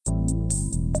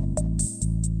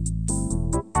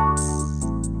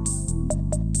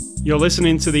You're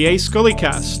listening to the A Scully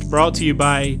Cast, brought to you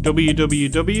by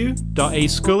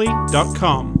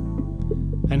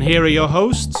www.ascully.com. And here are your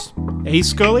hosts, A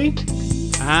Scully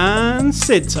and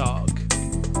Sid Talk.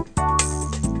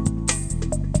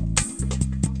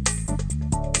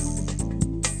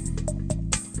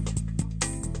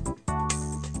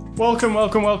 Welcome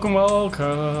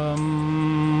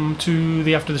to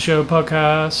the After the Show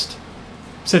podcast.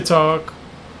 Sid Talk,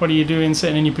 what are you doing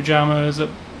sitting in your pajamas at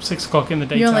 6 o'clock in the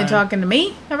daytime? You're only talking to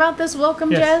me about this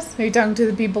welcome, Yes. Jess? Or are you talking to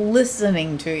the people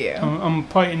listening to you? I'm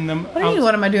pointing them What do you mean,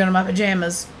 what am I doing in my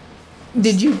pajamas?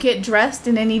 Did you get dressed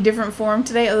in any different form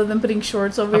today other than putting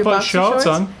shorts over your boxer shorts?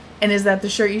 on. And is that the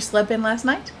shirt you slept in last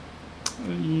night?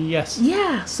 Yes.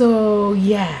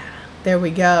 Yeah, there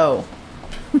we go.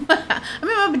 I'm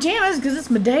in my pajamas because it's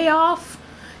my day off.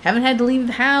 Haven't had to leave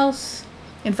the house.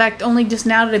 In fact, only just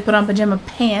now did I put on pajama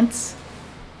pants.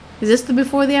 Is this the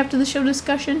before the after the show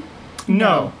discussion?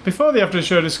 No. Before the after the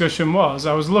show discussion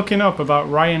I was looking up about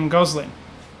Ryan Gosling.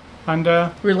 And,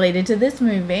 Related to this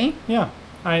movie. yeah,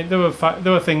 there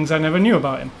were things I never knew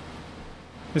about him.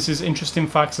 This is interesting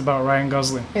facts about Ryan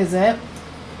Gosling. Is it?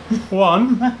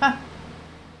 One,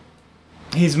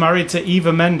 he's married to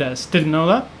Eva Mendes. Didn't know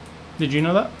that? Did you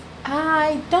know that?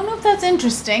 I don't know if that's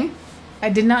interesting. I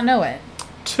did not know it.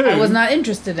 Two, I was not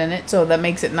interested in it, so that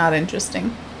makes it not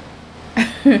interesting.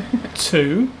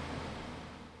 Two,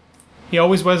 he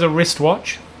always wears a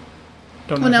wristwatch.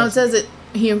 Don't know. Well, if no, it that's- says it.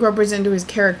 He incorporates into his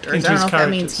characters. Into I don't his know if that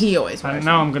means characters. he always wears And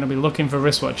now I'm going to be looking for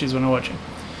wristwatches when I watch him.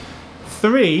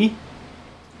 Three,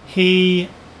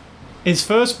 his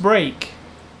first break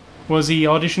was he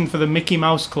auditioned for the Mickey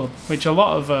Mouse Club, which a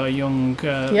lot of young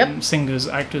Yep. singers,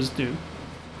 actors do.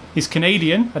 He's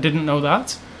Canadian. I didn't know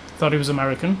that. Thought he was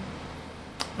American.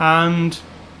 And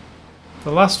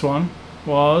the last one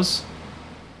was...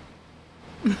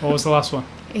 What was the last one?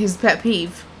 his pet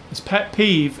peeve. His pet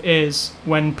peeve is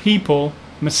when people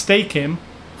mistake him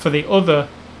for the other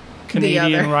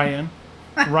Canadian other.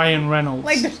 Ryan Reynolds.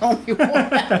 Like there's only one.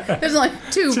 There's only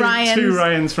two Ryans. Two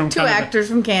Ryans from Two Canada. actors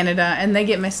from Canada, and they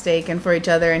get mistaken for each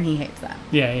other, and he hates that.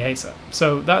 Yeah, he hates that.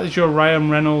 So that is your Ryan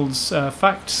Reynolds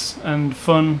facts and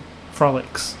fun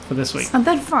frolics for this week. It's not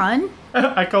that fun.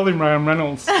 I call him Ryan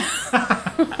Reynolds. It's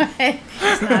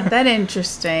not that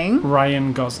interesting.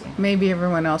 Ryan Gosling. Maybe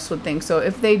everyone else would think so.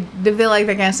 If they like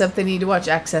that kind of stuff, they need to watch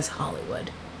Access Hollywood.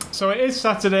 So it is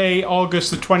Saturday,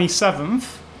 August the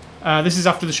 27th. This is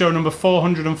after the show number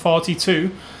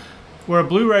 442. We're a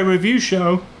Blu-ray review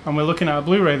show, and we're looking at a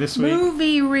Blu-ray this week.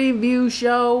 Movie review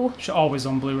show. It's always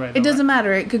on Blu-ray. It doesn't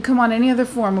matter. It could come on any other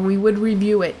form, and we would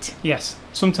review it. Yes.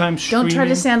 Sometimes streaming. Don't try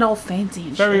to sound all fancy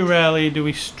and Very shit. rarely do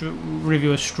we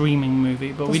review a streaming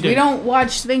movie, but we do. We don't watch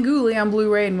Svengoolie on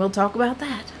Blu-ray, and we'll talk about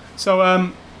that. So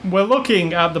we're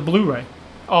looking at the Blu-ray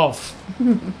of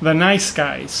The Nice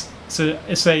Guys. So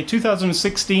it's a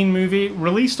 2016 movie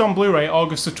released on Blu-ray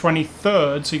August the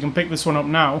 23rd, so you can pick this one up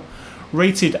now.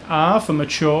 Rated R for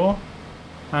mature,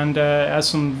 and it has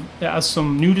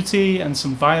some nudity and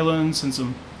some violence and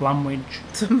some language.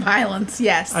 Some violence,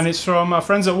 yes. And it's from our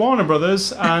friends at Warner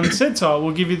Brothers, and Sid Talk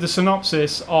will give you the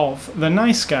synopsis of The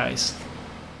Nice Guys.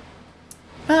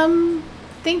 I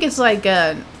think it's like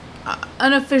an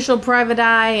unofficial private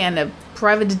eye and a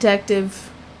private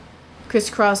detective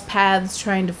crisscross paths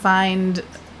trying to find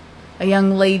a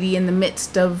young lady in the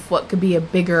midst of what could be a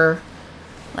bigger,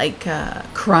 like,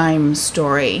 crime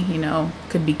story, you know.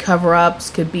 Could be cover-ups,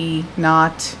 could be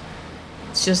not.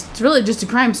 It's really just a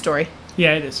crime story.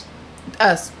 Yeah, it is.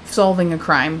 Us solving a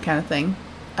crime kind of thing.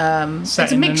 Set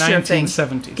it's a in mixture the of things.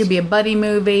 1970s. It could be a buddy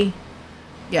movie.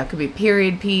 Yeah, it could be a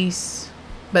period piece.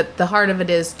 But the heart of it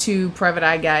is two private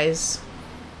eye guys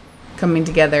coming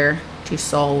together to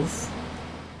solve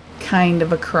kind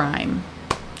of a crime.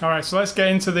 All right, so let's get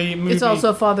into the movie. It's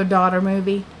also a father-daughter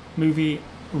movie. Movie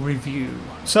review.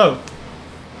 So,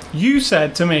 you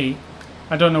said to me,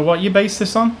 I don't know what you based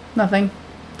this on, Nothing.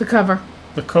 The cover.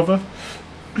 the cover.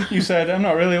 You said, I'm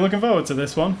not really looking forward to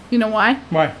this one. You know why?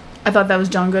 Why? I thought that was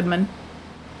John Goodman.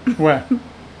 Where?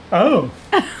 Oh.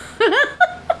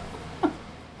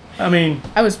 I mean,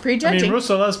 I was prejudging.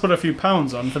 Russell has put a few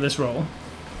pounds on for this role.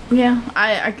 Yeah,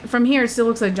 I from here it still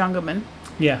looks like John Goodman.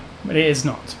 Yeah, but it is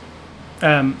not.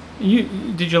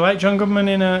 Did you like John Goodman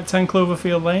in 10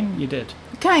 Cloverfield Lane? You did.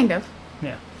 Kind of.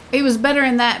 Yeah. It was better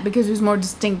in that because he was more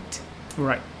distinct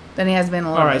Right. than he has been in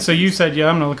a lot All of right, so other you things. said, yeah,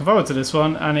 I'm not looking forward to this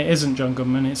one, and it isn't John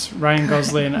Goodman. It's Ryan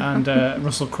Gosling and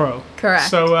Russell Crowe. Correct.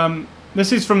 So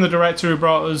this is from the director who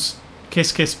brought us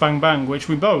Kiss Kiss Bang Bang, which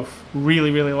we both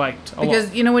really, really liked a lot.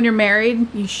 Because, you know, when you're married,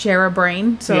 you share a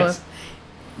brain. So Yes.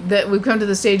 that we've come to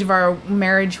the stage of our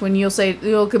marriage when you'll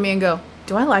look at me and go,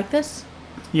 "Do I like this?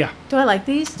 Yeah. Do I like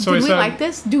these? So Do we like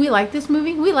this? Do we like this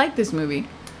movie? We like this movie."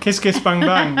 Kiss Kiss Bang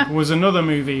Bang was another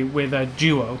movie with a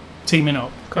duo teaming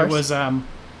up. course. It was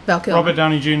Val Kilmer. Robert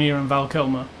Downey Jr. and Val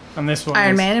Kilmer. And this one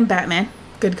Iron was, Man and Batman.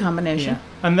 Good combination.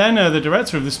 Yeah. And then the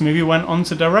director of this movie went on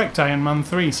to direct Iron Man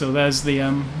 3, so there's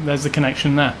the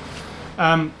connection there.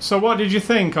 So what did you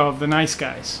think of The Nice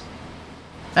Guys?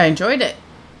 I enjoyed it.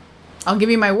 I'll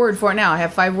give you my word for it now. I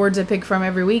have 5 words I pick from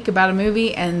every week about a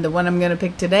movie, and the one I'm going to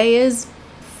pick today is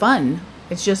fun.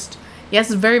 It's just, yes,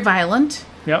 it's very violent.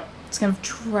 Yep. It's kind of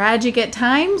tragic at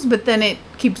times, but then it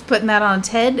keeps putting that on its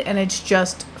head, and it's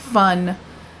just fun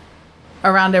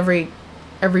around every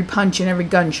punch and every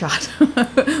gunshot.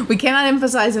 We cannot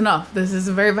emphasize enough. This is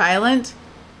very violent.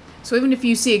 So even if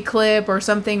you see a clip or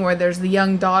something where there's the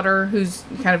young daughter who's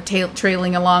kind of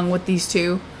trailing along with these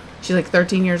two, she's like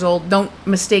 13 years old, don't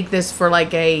mistake this for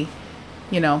like a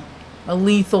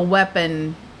lethal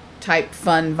weapon type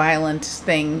fun, violent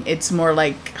thing. It's more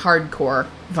like hardcore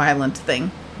violent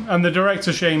thing. And the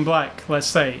director, Shane Black, let's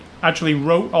say, actually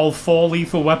wrote all 4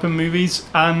 Lethal Weapon movies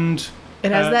and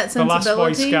It has that The Last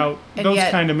Boy sensibility, Scout, and those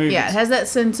yet- kind of movies. Yeah, it has that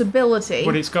sensibility.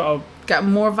 But it's got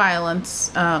more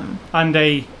violence. and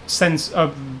a sense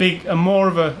of more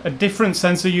of a different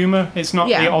sense of humor. It's not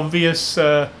Yeah. the obvious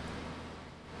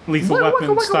Lethal Waka, Weapon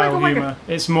waka, style waka, waka. humor.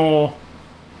 It's more.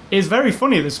 It's very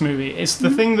funny, this movie. It's the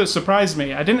thing that surprised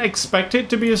me. I didn't expect it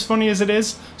to be as funny as it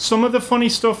is. Some of the funny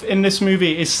stuff in this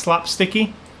movie is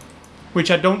slapsticky, which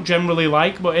I don't generally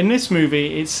like, but in this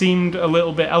movie it seemed a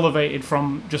little bit elevated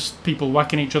from just people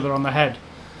whacking each other on the head.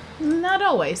 Not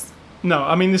always. No,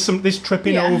 I mean there's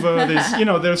tripping Yeah. over,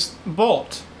 there's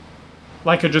but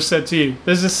like I just said to you,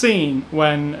 there's a scene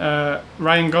when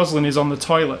Ryan Gosling is on the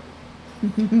toilet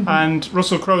and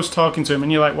Russell Crowe's talking to him,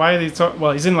 and you're like, why are they talking?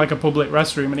 Well, he's in like a public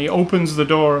restroom, and he opens the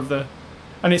door of the,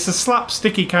 and it's a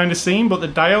slapsticky kind of scene, but the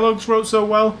dialogue's wrote so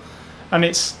well, and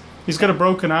he's got a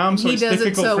broken arm, so He it's does it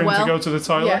difficult so for him well. to go to the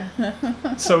toilet.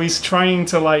 Yeah. So he's trying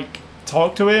to like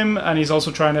talk to him, and he's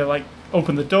also trying to like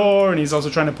open the door, and he's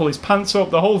also trying to pull his pants up.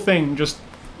 The whole thing just.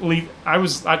 I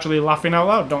was actually laughing out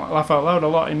loud. Don't laugh out loud a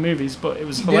lot in movies, but it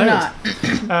was hilarious.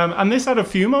 And this had a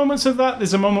few moments of that.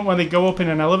 There's a moment where they go up in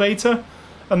an elevator,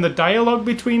 and the dialogue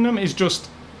between them is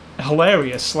just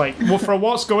hilarious. Like, well, for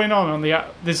what's going on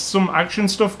there's some action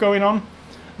stuff going on.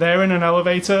 They're in an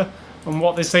elevator, and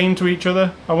what they're saying to each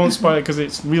other, I won't spoil it because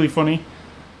it's really funny,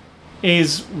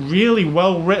 is really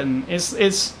well written.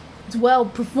 It's well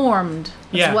performed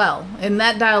Yeah. as well. And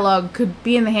that dialogue could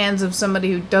be in the hands of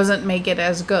somebody who doesn't make it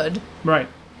as good, right.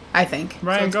 I think. So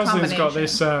Ryan it's a Gosling's got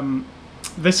combination.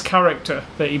 this character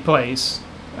that he plays,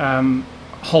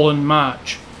 Holland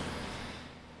March.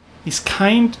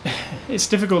 It's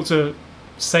difficult to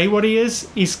say what he is.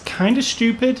 He's kind of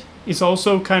stupid. He's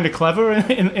also kind of clever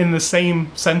in the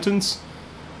same sentence,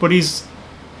 but he's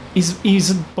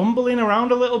bumbling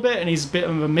around a little bit, and he's a bit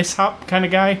of a mishap kind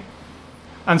of guy.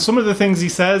 And some of the things he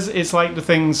says, it's like the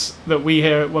things that we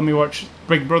hear when we watch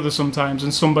Big Brother sometimes,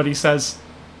 and somebody says,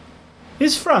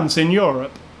 "Is France in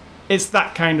Europe?" It's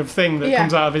that kind of thing that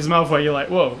comes out of his mouth where you're like,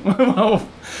 whoa. Whoa.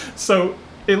 So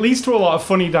it leads to a lot of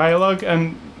funny dialogue,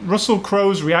 and Russell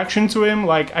Crowe's reaction to him,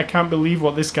 like, I can't believe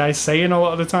what this guy's saying a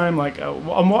lot of the time. Like, and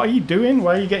what are you doing?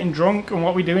 Why are you getting drunk? And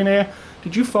what are we doing here?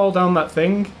 Did you fall down that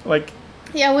thing? Like,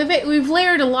 Yeah, we've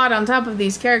layered a lot on top of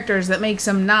these characters that makes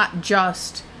them not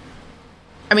just...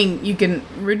 I mean, you can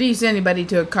reduce anybody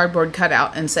to a cardboard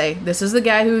cutout and say, this is the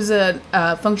guy who's a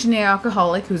functioning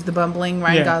alcoholic, who's the bumbling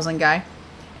Ryan Gosling guy,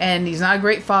 and he's not a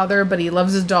great father, but he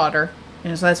loves his daughter,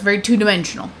 and so that's very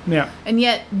two-dimensional. yeah. And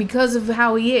yet, because of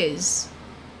how he is,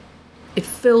 it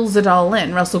fills it all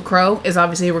in. Russell Crowe is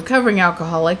obviously a recovering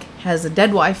alcoholic, has a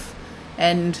dead wife,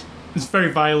 and... It's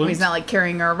very violent. He's not like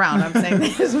carrying her around. I'm saying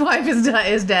that his wife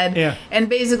is dead. Yeah. And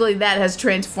basically that has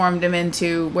transformed him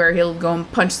into where he'll go and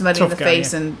punch somebody in Tough the guy,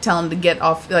 face and tell him to get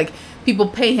off. Like, people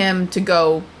pay him to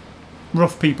go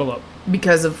Rough people up.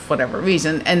 because of whatever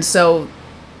reason. And so,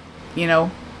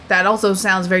 that also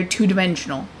sounds very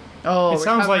two-dimensional. Oh, It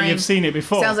sounds like recovering. you've seen it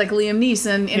before. Sounds like Liam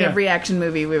Neeson in Yeah. every action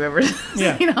movie we've ever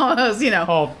Yeah. seen. Almost, Oh, in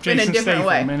a Jason different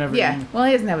way. Statham in every... Yeah. Well,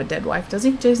 he doesn't have a dead wife, does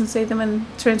he? Jason Statham in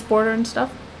Transporter and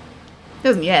stuff?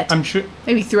 Doesn't yet. I'm sure...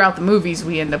 Maybe throughout the movies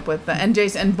we end up with and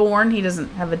Jason and Bourne, he doesn't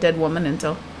have a dead woman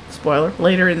until spoiler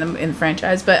later in the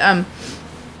franchise. But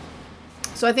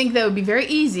so I think that would be very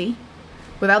easy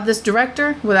without this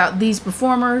director, without these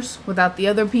performers, without the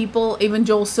other people. Even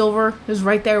Joel Silver is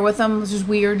right there with them, which is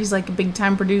weird. He's like a big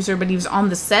time producer, but he was on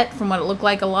the set from what it looked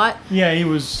like a lot. Yeah, he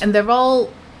was... And they're all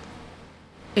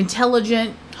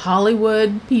intelligent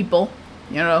Hollywood people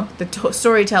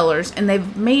storytellers, and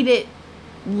they've made it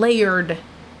layered.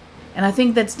 And I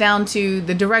think that's down to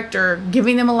the director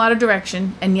giving them a lot of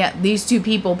direction, and yet these two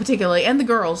people particularly, and the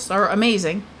girls are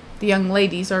amazing, the young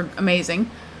ladies are amazing,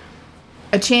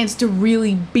 a chance to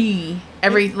really be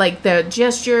like the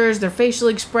gestures, their facial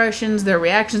expressions, their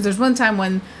reactions. There's one time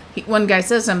when one guy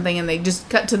says something and they just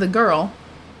cut to the girl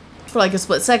for like a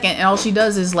split second, and all she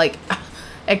does is like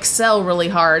excel really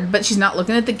hard, but she's not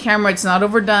looking at the camera, it's not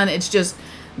overdone, it's just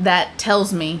that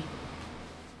tells me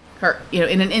her,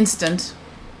 in an instant,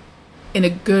 in a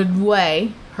good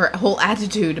way, her whole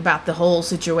attitude about the whole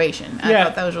situation. I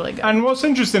thought that was really good. And what's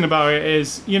interesting about it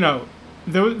is,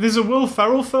 there's a Will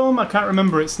Ferrell film, I can't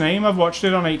remember its name, I've watched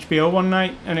it on HBO one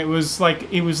night, and they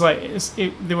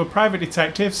were private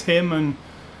detectives, him and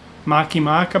Marky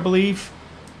Mark, I believe.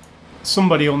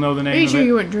 Somebody will know the name of it. Are you sure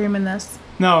you weren't dreaming this?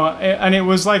 No, and it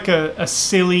was like a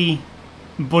silly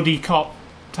buddy cop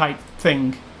type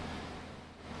thing.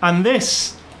 And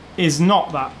this is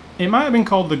not that. It might have been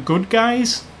called The Good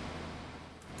Guys,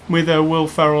 with Will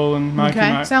Ferrell and Marky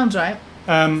Mark. Okay, sounds right.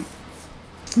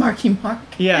 Marky Mark.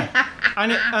 Yeah.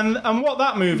 And what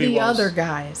that movie was... The other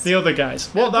guys. The other guys.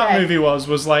 What that movie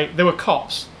was like, they were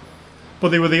cops, but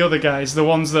they were the other guys, the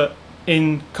ones that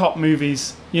in cop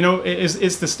movies,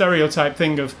 it's the stereotype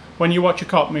thing of when you watch a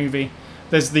cop movie,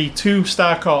 there's the two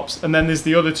star cops, and then there's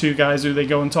the other two guys who they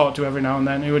go and talk to every now and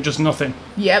then, who are just nothing.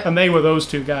 Yep. And they were those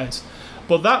two guys.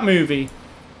 But that movie,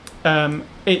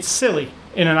 it's silly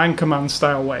in an Anchorman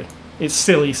style way. It's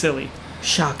silly.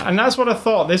 Shocking. And that's what I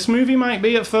thought this movie might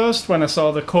be at first when I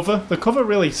saw the cover. The cover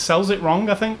really sells it wrong,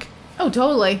 I think. Oh,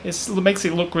 totally. It makes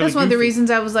it look really That's one of the goofy. reasons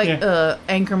I was like,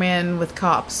 Anchorman with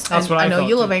cops. That's what I know thought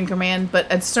you too. love Anchorman, but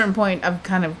at a certain point I've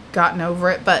kind of gotten over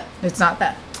it, but it's not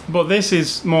that. But this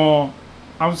is more,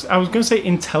 I was going to say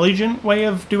intelligent way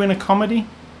of doing a comedy,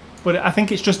 but I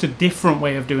think it's just a different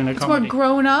way of doing a comedy. It's more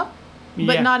grown up,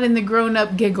 but Yeah. not in the grown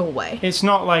up giggle way. It's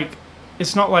not like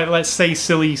let's say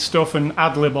silly stuff and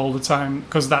ad-lib all the time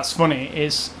because that's funny.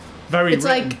 It's very It's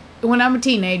written. like when I'm a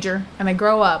teenager and I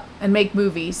grow up and make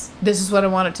movies, this is what I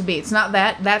want it to be. It's not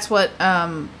that. That's what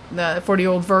the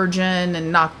 40-Year-Old Virgin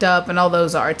and Knocked Up and all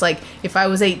those are. It's like, if I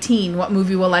was 18, what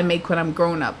movie will I make when I'm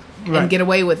grown up and Right. get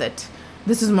away with it?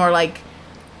 This is more like...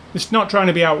 It's not trying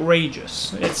to be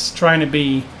outrageous. It's trying to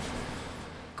be...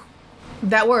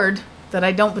 that word that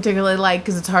I don't particularly like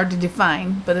because it's hard to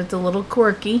define, but it's a little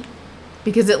quirky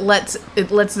because it lets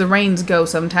the reins go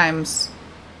sometimes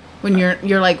when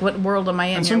you're like, what world am I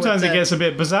in? And here sometimes with it gets a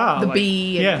bit bizarre. the like,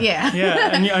 bee. Yeah.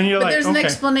 And you're but like, there's okay. an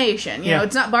explanation. You know, Yeah.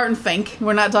 it's not Barton Fink.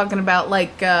 We're not talking about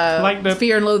like the-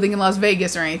 Fear and Loathing in Las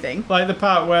Vegas or anything. Like the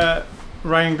part where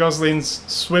Ryan Gosling's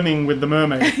swimming with the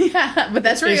mermaid. But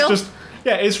that's real. It's just...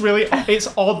 Yeah, it's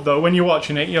odd though when you're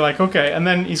watching it. You're like, okay, and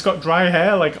then he's got dry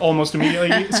hair like almost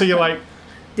immediately. So you're like,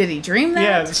 Did he dream that?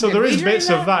 yeah. So Did there we is dream bits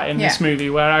of that in Yeah. this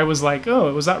movie where I was like,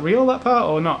 oh, was that real, that part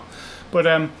or not?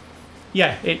 But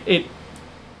yeah,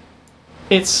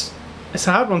 it's a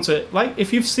hard one to like.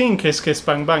 If you've seen Kiss Kiss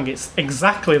Bang Bang, it's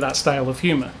exactly that style of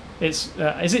humor. It's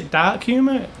is it dark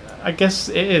humor? I guess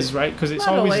it is, right? Because it's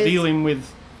Not always always. dealing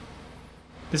with.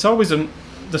 There's always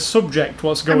the subject,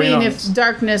 what's I going mean, on. if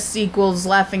darkness equals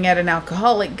laughing at an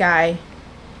alcoholic guy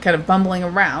kind of bumbling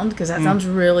around, because that sounds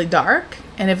really dark.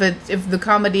 And if the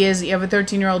comedy is you have a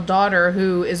 13-year-old daughter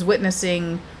who is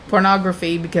witnessing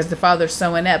pornography because the father's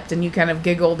so inept, and you kind of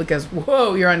giggle because,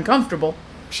 whoa, you're uncomfortable.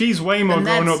 She's way more And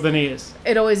grown that's- up than he is.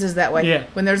 It always is that way. Yeah.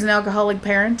 When there's an alcoholic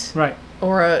parent Right.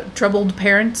 or a troubled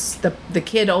parent, the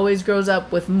kid always grows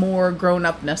up with more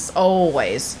grown-upness,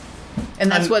 always.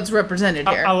 And that's And what's represented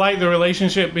here. I like the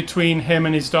relationship between him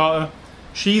and his daughter.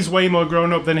 She's way more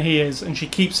grown up than he is, and she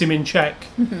keeps him in check.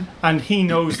 And he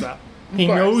knows that. He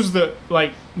course. knows that,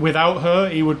 like, without her,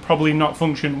 he would probably not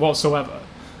function whatsoever.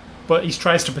 But he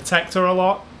tries to protect her a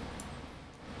lot.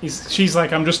 She's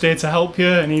like, I'm just here to help you,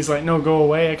 and he's like, no, go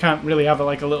away. I can't really have a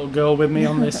little girl with me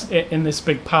on this in this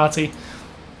big party.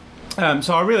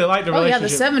 So I really like the oh yeah,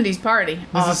 relationship. the 70s party.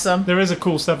 Awesome. There is a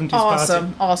cool 70s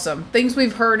party. Awesome. Things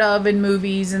we've heard of in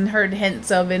movies and heard hints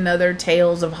of in other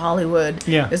tales of Hollywood.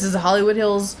 Yeah. This is a Hollywood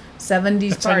Hills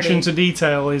 70s Attention party. to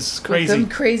detail is With crazy. some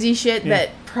crazy shit Yeah. that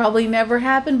probably never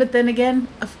happened, but then again,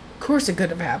 of course it could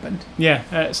have happened.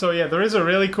 Yeah, so yeah, there is a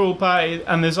really cool party,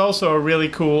 and there's also a really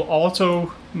cool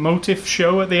automotive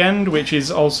show at the end, which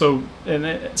is also in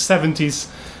the 70s.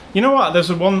 You know what? There's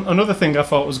another thing I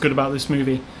thought was good about this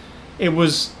movie.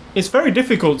 It's very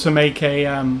difficult to make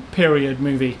a period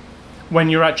movie when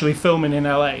you're actually filming in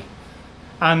LA.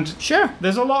 And Sure.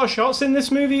 there's a lot of shots in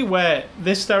this movie where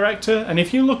this director, and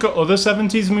if you look at other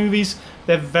 70s movies,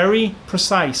 they're very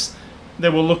precise. They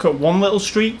will look at one little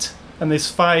street and there's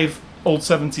 5 old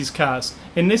 70s cars.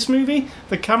 In this movie,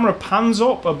 the camera pans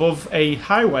up above a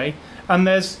highway, and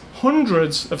there's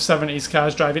hundreds of 70s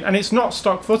cars driving, and it's not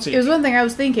stock footage. It was one thing I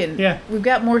was thinking. Yeah. We've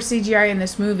got more CGI in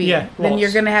this movie Yeah, than lots.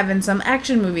 you're going to have in some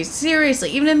action movies. Seriously,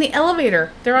 even in the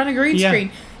elevator, they're on a green Yeah.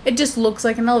 screen. It just looks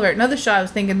like an elevator. Another shot, I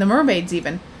was thinking the mermaids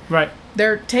even. Right.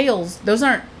 Their tails, those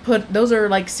are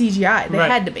like CGI. They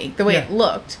Right. had to be, the way Yeah. it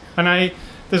looked. And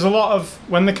there's a lot of,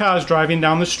 when the car's driving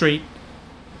down the street,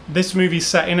 this movie's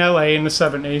set in LA in the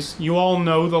 70s. You all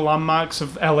know the landmarks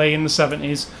of LA in the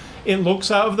 70s. It looks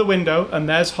out of the window, and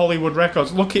there's Hollywood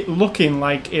Records looking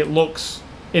like it looks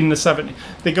in the 70s.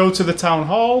 They go to the town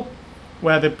hall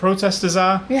where the protesters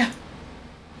are. Yeah.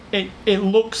 It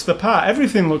looks the part.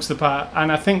 Everything looks the part.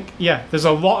 And I think, there's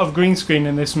a lot of green screen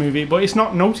in this movie, but it's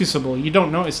not noticeable. You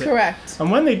don't notice it. Correct.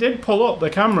 And when they did pull up the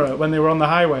camera when they were on the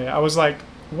highway, I was like,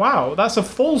 wow, that's a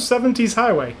full 70s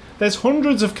highway. There's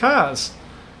hundreds of cars.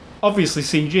 Obviously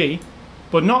CG,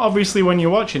 but not obviously when you're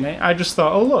watching it. I just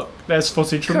thought, oh look, there's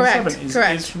footage from Correct, the 70s.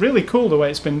 correct. It's really cool the way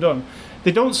it's been done.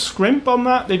 They don't scrimp on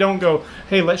that. They don't go,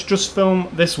 hey, let's just film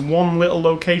this one little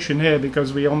location here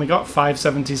because we only got 5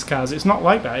 70s cars. It's not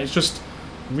like that. It's just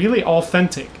really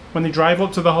authentic. When they drive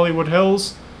up to the Hollywood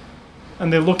Hills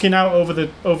and they're looking out over the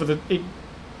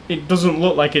it doesn't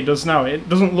look like it does now. It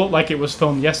doesn't look like it was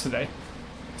filmed yesterday.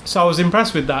 So I was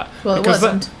impressed with that. Well, it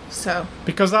wasn't, so.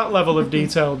 Because that level of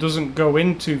detail doesn't go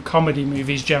into comedy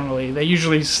movies generally. They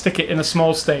usually stick it in a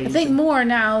small stage. I think more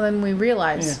now than we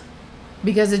realize. Yeah.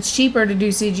 Because it's cheaper to do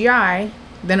CGI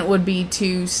than it would be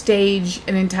to stage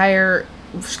an entire,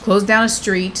 close down a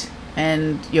street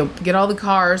and get all the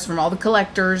cars from all the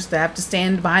collectors that have to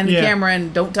stand behind the camera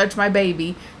and don't touch my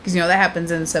baby. Because, that happens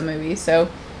in some movies. So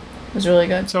it was really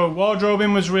good. So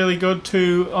wardrobing was really good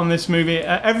too on this movie.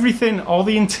 Everything, all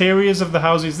the interiors of the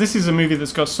houses. This is a movie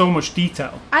that's got so much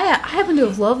detail. I happen to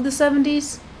have loved the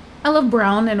 70s. I love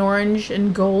brown and orange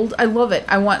and gold. I love it.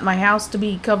 I want my house to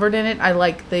be covered in it. I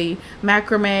like the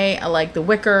macrame. I like the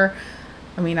wicker.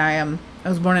 I mean, I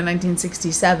was born in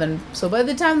 1967, so by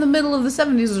the time the middle of the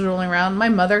 70s was rolling around, my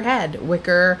mother had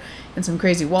wicker and some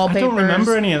crazy wallpapers. I don't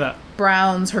remember any of that.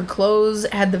 Browns. Her clothes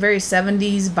had the very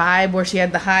 70s vibe where she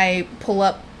had the high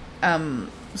pull-up,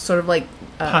 sort of like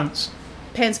Pants.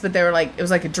 pants, but they were like, it was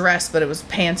like a dress, but it was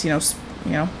pants. I don't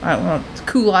know,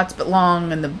 culottes but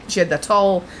long, and she had the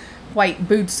tall white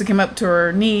boots that came up to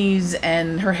her knees,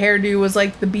 and her hairdo was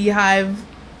like the beehive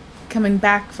coming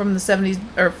back from the 70s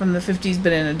or from the 50s,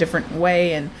 but in a different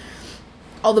way, and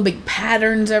all the big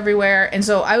patterns everywhere. And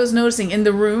so I was noticing in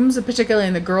the rooms, particularly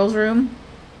in the girls' room,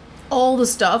 all the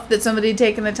stuff that somebody had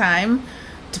taken the time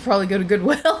to probably go to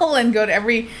Goodwill and go to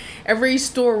every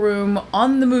storeroom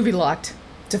on the movie lot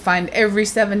to find every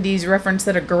 70s reference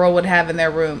that a girl would have in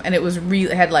their room. And it was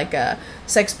really, had like a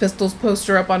Sex Pistols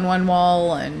poster up on one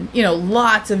wall, and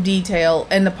lots of detail.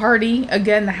 And the party,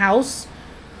 again, the house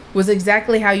was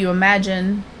exactly how you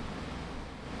imagine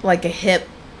like a hip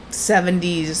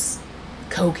 70s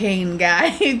cocaine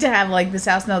guy to have like this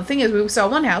house. Now the thing is, we saw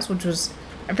one house, which was,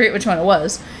 I forget which one it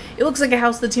was. It looks like a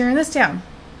house that's here in this town.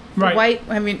 The Right. white,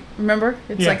 I mean, remember?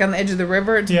 It's like on the edge of the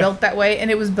river. It's built that way, and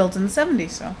it was built in the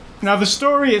 70s, so. Now the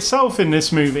story itself in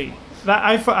this movie, that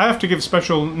I have to give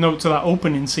special note to that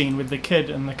opening scene with the kid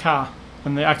and the car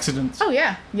and the accidents. Oh,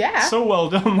 yeah. Yeah. So well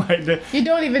done. You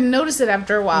don't even notice it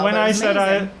after a while. When but I it's said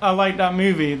amazing. I like that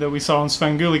movie that we saw on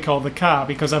Svengoolie called The Car,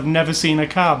 because I've never seen a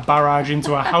car barrage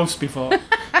into a house before.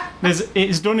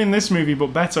 It's done in this movie,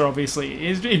 but better, obviously.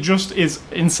 It just is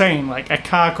insane. Like, a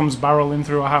car comes barreling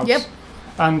through a house. Yep.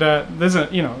 And there's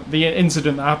the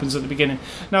incident that happens at the beginning.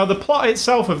 Now, the plot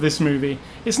itself of this movie,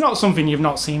 it's not something you've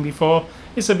not seen before.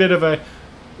 It's a bit of a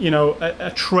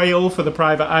trail for the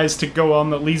private eyes to go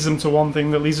on that leads them to one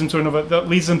thing, that leads them to another, that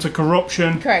leads them to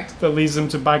corruption. Correct. That leads them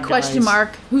to bad guys. Question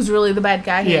mark, who's really the bad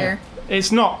guy here?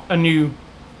 It's not a new...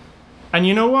 And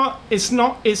you know what? It's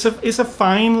a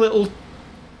fine little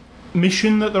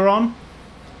mission that they're on,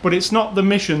 but it's not the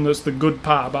mission that's the good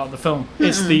part about the film.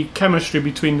 It's the chemistry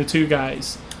between the two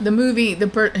guys. The movie, the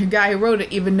guy who wrote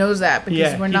it even knows that,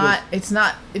 because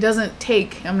it doesn't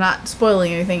take, I'm not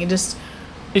spoiling anything,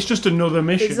 It's just another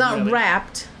mission. It's not really.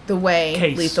 wrapped the way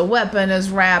Case. Lethal Weapon is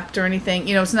wrapped or anything.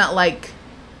 It's not like...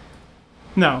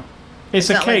 No. It's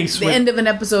a not case like the end of an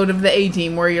episode of the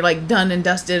A-Team where you're like done and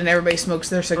dusted and everybody smokes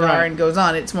their cigar Right. and goes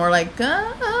on. It's more like,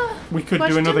 we could do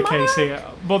question another mark? case here.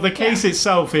 But the case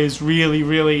itself is really,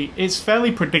 really... It's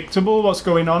fairly predictable what's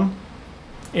going on.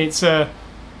 It's of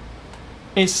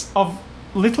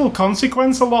little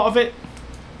consequence, a lot of it.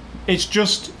 It's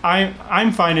just...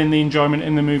 I'm finding the enjoyment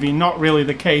in the movie, not really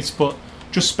the case, but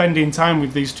just spending time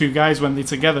with these two guys when they're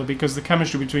together, because the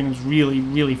chemistry between them is really,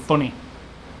 really funny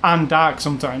and dark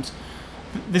sometimes.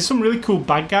 There's some really cool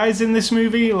bad guys in this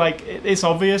movie. Like, it's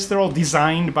obvious they're all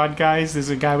designed bad guys. There's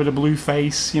a guy with a blue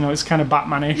face, it's kind of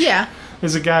Batman-ish. Yeah.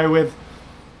 There's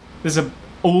a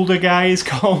older guy he's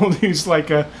called, who's like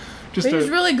He's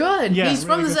really good. Yeah, he's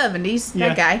really from the good. 70s. Yeah.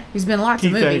 That guy. He's been in lots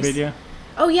Keith of movies. David, yeah.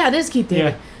 Oh yeah, it is Keith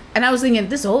David. Yeah. And I was thinking,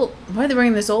 why are they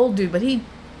bringing this old dude? But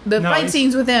fight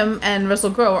scenes with him and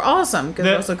Russell Crowe are awesome, because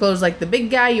Russell Crowe's like the big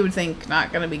guy. You would think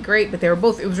not going to be great, but it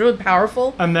was really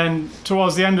powerful. And then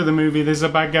towards the end of the movie, there's a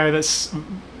bad guy that's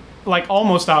like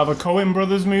almost out of a Coen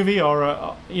Brothers movie,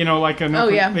 or like an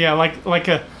like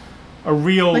a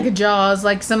real, like a Jaws,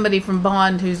 like somebody from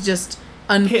Bond who's just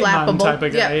unflappable type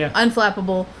of guy, yeah.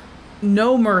 Unflappable,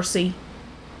 no mercy,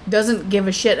 doesn't give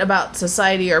a shit about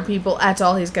society or people at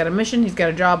all. He's got a mission, he's got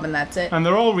a job, and that's it. And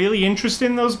they're all really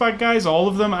interesting, those bad guys, all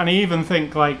of them. And I even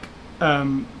think like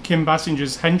Kim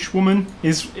Basinger's henchwoman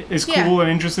is cool and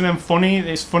interesting and funny.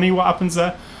 It's funny what happens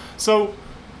there. So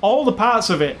all the parts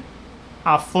of it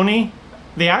are funny.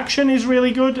 The action is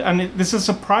really good, and there's a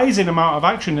surprising amount of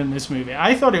action in this movie.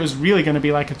 I thought it was really going to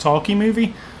be like a talkie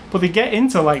movie, but they get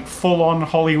into like full-on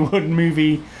Hollywood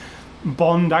movie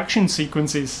Bond action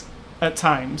sequences at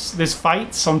times. There's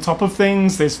fights on top of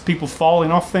things. There's people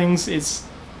falling off things.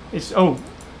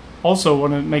 Also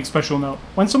want to make special note,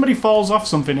 when somebody falls off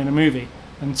something in a movie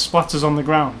and splatters on the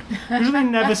ground, usually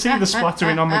never see the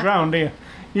splattering on the ground, do you?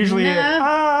 Usually,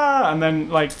 and then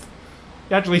like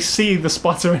you actually see the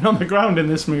splattering on the ground in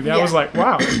this movie. Yeah. I was like,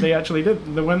 wow, they actually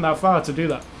did. They went that far to do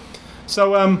that.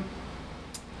 So,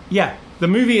 the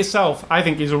movie itself, I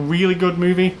think, is a really good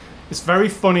movie. It's very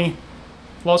funny.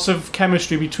 Lots of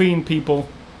chemistry between people.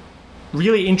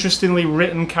 Really interestingly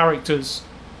written characters.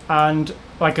 And,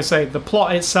 like I say, the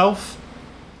plot itself,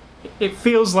 it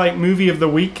feels like movie of the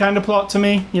week kind of plot to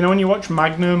me. When you watch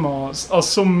Magnum or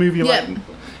some movie like...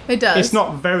 It does. It's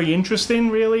not very interesting,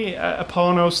 really. A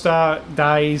porno star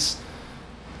dies,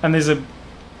 and there's a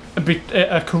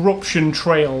corruption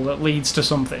trail that leads to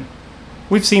something.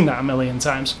 We've seen that a million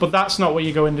times, but that's not what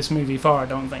you go in this movie for, I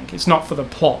don't think. It's not for the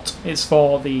plot. It's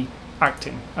for the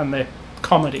acting and the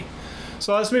comedy.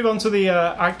 So let's move on to the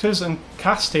actors and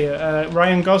cast here.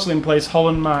 Ryan Gosling plays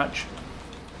Holland March.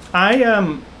 I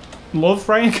love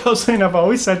Ryan Gosling. I've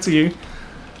always said to you...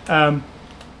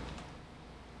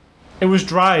 it was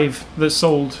Drive that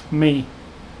sold me.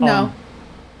 No.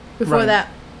 Before that,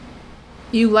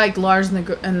 you liked Lars and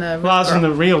the Lars and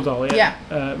the Real Doll,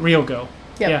 yeah. Real Girl.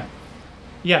 Yep. Yeah.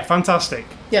 Yeah, fantastic.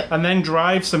 Yep. And then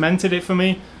Drive cemented it for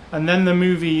me. And then the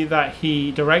movie that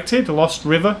he directed, Lost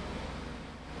River,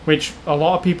 which a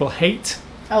lot of people hate.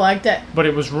 I liked it. But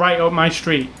it was right up my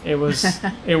street. It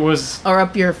was or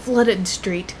up your flooded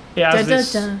street. It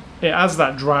has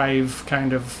that Drive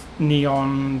kind of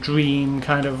neon dream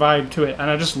kind of vibe to it, and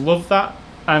I just love that,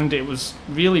 and it was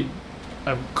really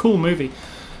a cool movie.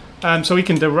 So he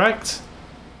can direct,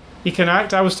 he can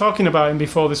act. I was talking about him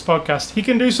before this podcast. He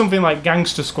can do something like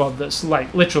Gangster Squad that's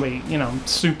like literally,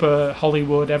 super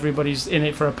Hollywood, everybody's in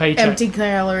it for a paycheck. Empty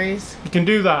calories. He can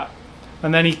do that,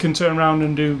 and then he can turn around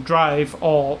and do Drive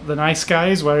or The Nice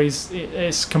Guys, where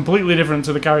it's completely different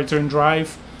to the character in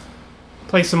Drive.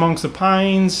 Place Amongst the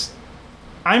Pines.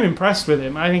 I'm impressed with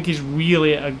him. I think he's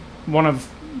really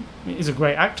he's a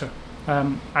great actor.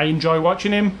 I enjoy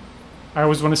watching him. I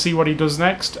always want to see what he does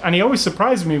next, and he always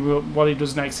surprises me with what he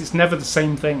does next. It's never the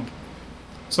same thing.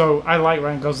 So I like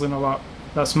Ryan Gosling a lot.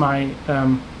 That's my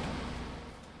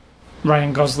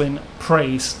Ryan Gosling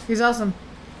praise. He's awesome.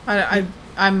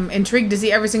 I'm intrigued to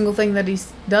see every single thing that he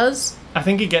does. I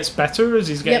think he gets better as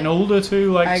he's getting older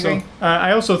too. I agree. So,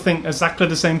 I also think exactly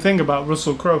the same thing about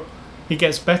Russell Crowe. He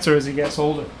gets better as he gets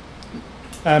older.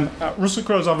 Russell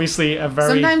Crowe's obviously a very...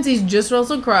 Sometimes he's just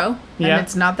Russell Crowe, and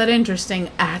it's not that interesting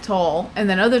at all. And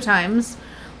then other times,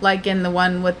 like in the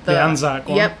one with the Anzac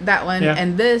one. Yep, that one. Yeah.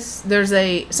 And there's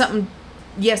something...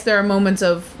 Yes, there are moments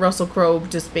of Russell Crowe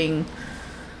just being,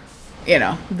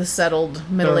 the settled,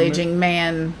 middle-aging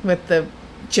man with the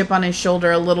chip on his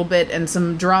shoulder a little bit and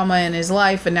some drama in his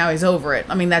life, and now he's over it.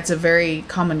 I mean, that's a very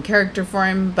common character for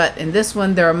him, but in this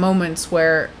one, there are moments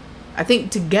where I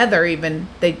think together even,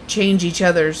 they change each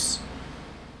other's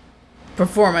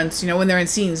performance, when they're in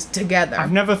scenes together.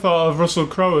 I've never thought of Russell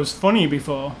Crowe as funny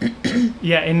before.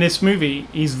 Yeah, in this movie,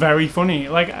 he's very funny.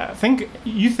 Like, I think,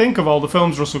 you think of all the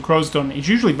films Russell Crowe's done, he's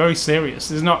usually very serious.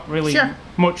 There's not really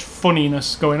much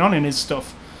funniness going on in his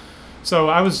stuff. So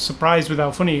I was surprised with how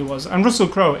funny he was. And Russell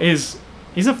Crowe he's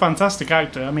a fantastic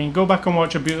actor. I mean, go back and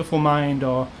watch A Beautiful Mind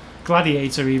or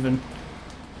Gladiator even.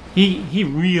 He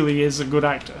really is a good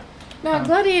actor. No,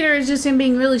 Gladiator is just him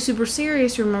being really super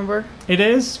serious, remember? It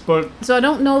is, but So I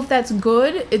don't know if that's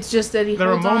good. It's just that he there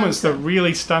are holds on moments to- that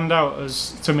really stand out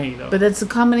as to me, though. But that's a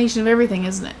combination of everything,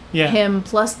 isn't it? Yeah. Him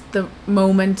plus the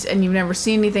moment, and you've never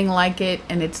seen anything like it,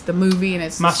 and it's the movie, and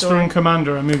it's the Master story. and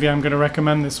Commander, a movie I'm going to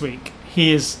recommend this week.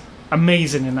 He is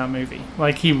amazing in that movie.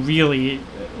 Like, he really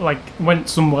went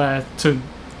somewhere to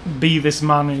be this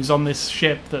man who's on this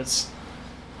ship that's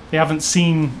they haven't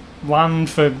seen land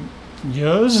for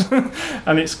years,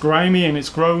 and it's grimy and it's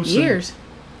gross. Years,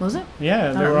 was it?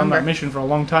 Yeah, they I were on that remember. mission for a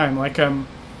long time.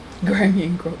 Grimy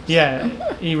and gross.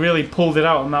 Yeah, he really pulled it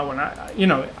out on that one.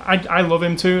 I love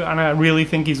him too, and I really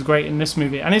think he's great in this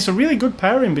movie. And it's a really good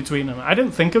pairing between them. I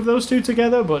didn't think of those two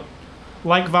together, but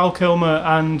like Val Kilmer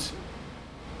and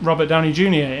Robert Downey Jr.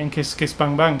 in Kiss Kiss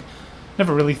Bang Bang,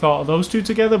 never really thought of those two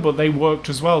together, but they worked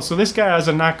as well. So this guy has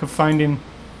a knack of finding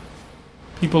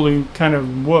people who kind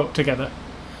of work together.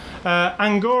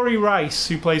 Angourie Rice,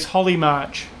 who plays Holly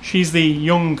March, she's the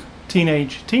young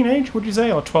teenage, would you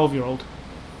say, or 12-year-old?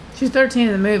 She's 13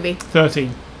 in the movie,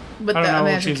 13. but I don't know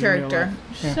what as a she's in real character,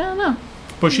 life. Yeah. I don't know.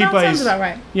 But she That plays... sounds about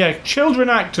right. Yeah, children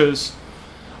actors,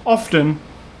 often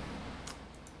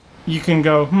you can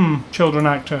go, children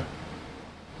actor.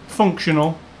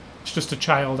 Functional, it's just a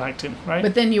child acting, right?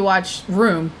 But then you watch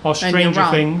Room, Or and you're Stranger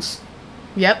wrong. Things,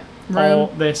 Yep, Room, or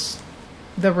this.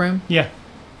 The Room. Yeah.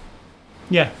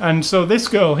 Yeah, and so this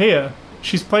girl here,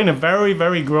 she's playing a very,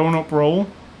 very grown-up role.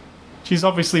 She's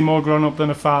obviously more grown-up than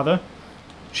her father.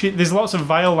 There's lots of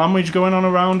vile language going on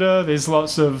around her. There's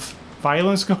lots of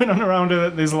violence going on around her.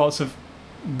 There's lots of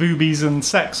boobies and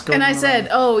sex going And on. I said,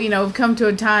 we've come to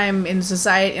a time in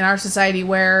our society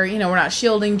where, we're not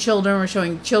shielding children, we're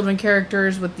showing children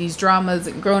characters with these dramas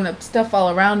and grown up stuff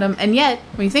all around them. And yet,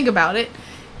 when you think about it,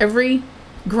 every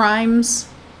Grimes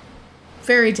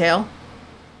fairy tale,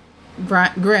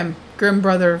 Grimm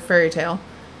brother fairy tale,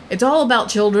 it's all about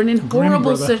children in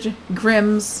horrible brother.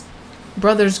 Grimm's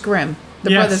Brothers Grimm.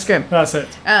 The Yes, Brothers Grimm. That's it.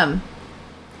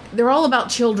 They're all about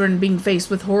children being faced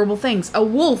with horrible things. A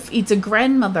wolf eats a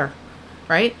grandmother,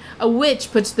 right? A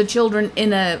witch puts the children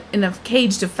in a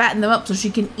cage to fatten them up so she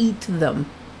can eat them.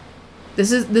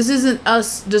 This isn't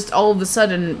us just all of a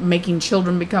sudden making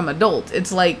children become adult.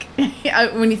 It's like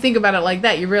when you think about it like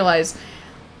that, you realize,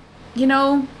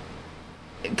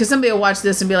 because somebody will watch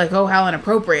this and be like, "Oh, how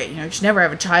inappropriate!" You should never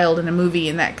have a child in a movie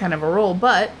in that kind of a role,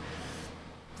 but.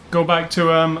 Go back to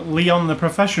Leon the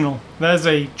Professional. There's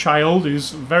a child who's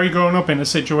very grown up in a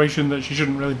situation that she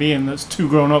shouldn't really be in, that's too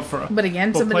grown up for her. But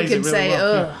again, But somebody plays it could really say,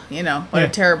 well, what Yeah. a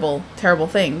terrible, terrible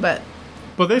thing. But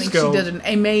This think girl... she did an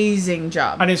amazing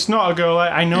job. And it's not a girl...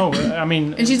 I know, I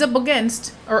mean... And she's up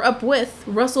with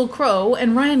Russell Crowe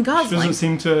and Ryan She Gosling. doesn't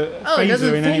seem to it phase doesn't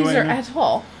her in any phase way. her no. at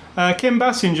all. Kim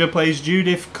Basinger plays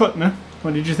Judith Kuttner.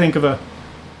 What did you think of her?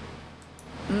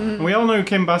 We all know who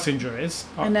Kim Basinger is.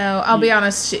 I know. I'll be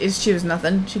honest. She was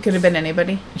nothing. She could have been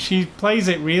anybody. She plays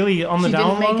it really on the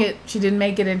down low. She didn't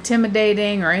make it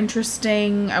intimidating or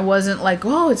interesting. I wasn't like,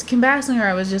 oh, it's Kim Basinger.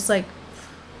 I was just like,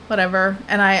 whatever.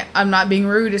 And I'm not being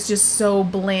rude. It's just so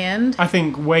bland. I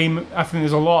think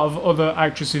there's a lot of other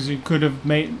actresses who could have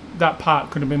made that part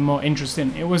could have been more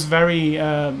interesting. It was very.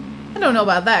 I don't know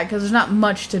about that because there's not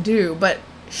much to do, but.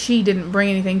 She didn't bring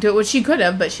anything to it, which she could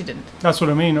have, but she didn't. That's what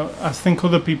I mean. I think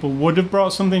other people would have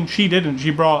brought something. She didn't.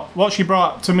 What she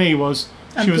brought to me was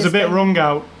she was a bit wrung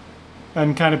out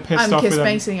and kind of pissed off with I'm them.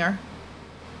 Kiss Basinger.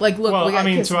 Like, look, Well, we got I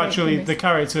mean, Kiss to Bang- actually Bang- the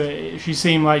character, she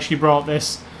seemed like she brought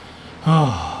this.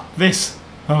 This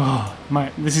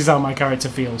is how my character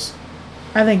feels.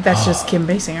 I think that's just Kim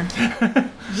Basinger.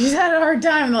 She's had a hard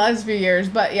time in the last few years,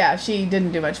 but yeah, she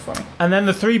didn't do much for me. And then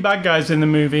the three bad guys in the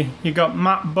movie, you got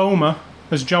Matt Bomer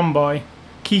as John Boy,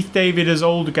 Keith David as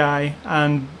Old Guy,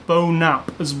 and Bo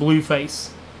Knapp as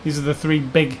Blueface. These are the three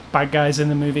big bad guys in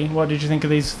the movie. What did you think of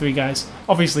these three guys?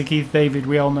 Obviously, Keith David,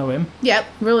 we all know him. Yep,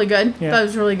 really good. Yeah. Thought it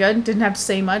was really good. Didn't have to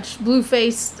say much.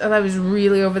 Blueface, I thought it was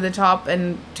really over the top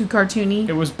and too cartoony.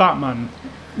 It was Batman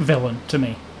villain to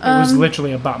me. It was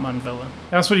literally a Batman villain.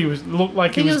 That's what he looked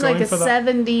like. I think He it was was like going a for that.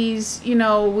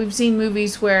 70s, we've seen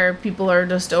movies where people are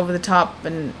just over the top,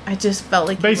 and I just felt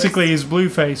like Basically, he's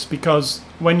Blueface because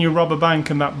when you rob a bank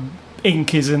and that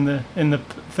ink is in the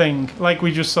thing, like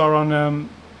we just saw on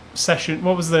Session.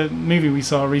 What was the movie we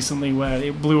saw recently where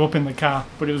it blew up in the car,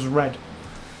 but it was red?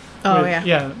 Oh, With-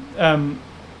 yeah. Yeah.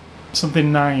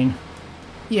 Something 9.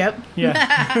 Yep.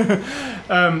 Yeah.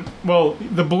 Well,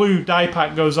 the blue dye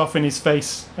pack goes off in his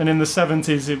face, and in the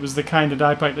 70s it was the kind of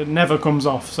dye pack that never comes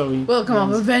off. So he Will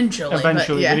come off eventually.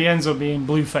 eventually, but, yeah. but he ends up being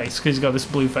Blueface because he's got this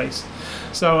blue face.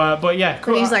 So, but yeah,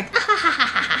 And he's like,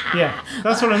 Yeah,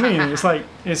 that's what I mean. It's like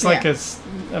like a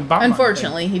Batman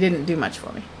Unfortunately, thing. he didn't do much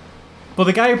for me. But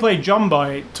the guy who played John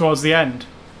Boy towards the end,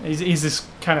 he's this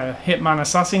kind of hitman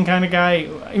assassin kind of guy.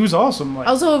 He was awesome. Like,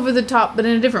 Also over the top, but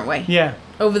in a different way. yeah,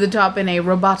 Over the top in a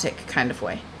robotic kind of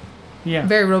way. yeah.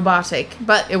 Very robotic,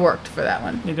 but it worked for that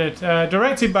one. He did.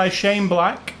 Directed by Shane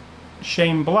Black.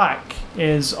 Shane Black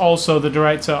is also the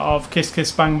director of Kiss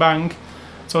Kiss Bang Bang.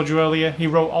 I told you earlier. He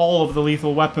wrote all of the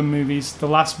Lethal Weapon movies, The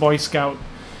Last Boy Scout.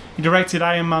 He directed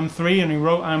Iron Man 3 and he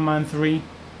wrote Iron Man 3.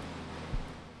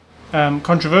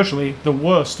 Controversially, the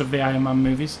worst of the Iron Man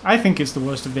movies. I think it's the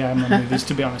worst of the Iron Man movies,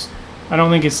 to be honest. I don't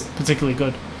think it's particularly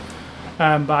good.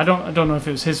 But I don't know if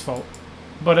it was his fault.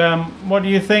 But what do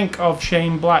you think of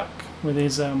Shane Black with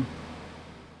his...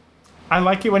 I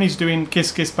like it when he's doing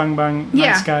Kiss Kiss Bang Bang,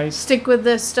 Nice Guys. Stick with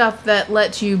the stuff that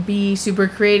lets you be super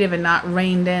creative and not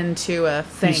reined into a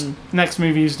thing. Next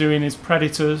movie he's doing is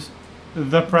Predators.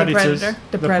 The Predators.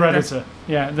 The Predator. Predator.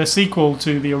 Yeah, the sequel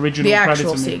to the original The Predator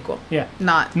actual movie. sequel. Yeah.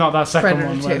 Not that second Predator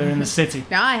one where 2. they're in the city.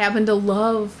 Now, I happen to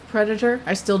love Predator.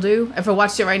 I still do. If I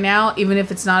watched it right now, even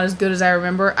if it's not as good as I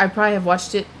remember, I probably have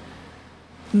watched it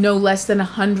no less than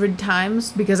 100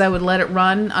 times because I would let it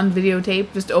run on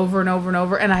videotape just over and over and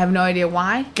over, and I have no idea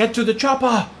why. Get to the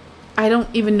chopper! I don't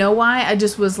even know why. I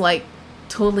just was like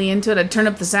totally into it. I'd turn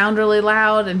up the sound really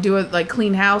loud and do it like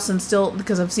clean house, and still,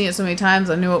 because I've seen it so many times,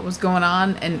 I knew what was going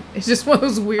on, and it's just one of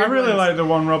those weird I really ones. like the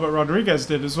one Robert Rodriguez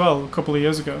did as well a couple of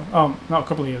years ago. Not a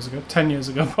couple of years ago, 10 years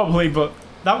ago probably, but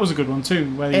that was a good one too.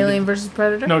 Where Alien vs.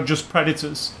 Predator? No, just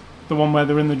Predators. The one where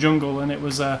they're in the jungle and it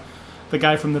was the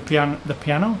guy from the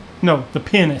piano? No, the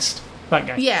pianist. That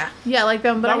guy. Yeah, I like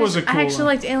them, but That was a cool I actually one.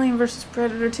 liked Alien vs.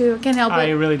 Predator too. I can't help I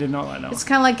it. really did not like that It's one.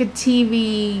 kind of like a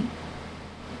TV.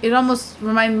 It almost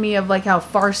reminded me of like how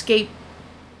Farscape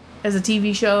as a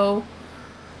TV show,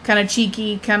 kind of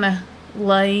cheeky, kind of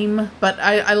lame. But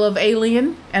I love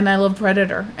Alien and I love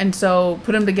Predator, and so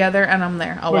put them together and I'm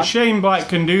there. I'll Well, watch. Shane Black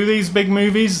can do these big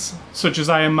movies, such as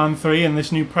Iron Man 3 and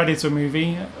this new Predator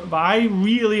movie, but I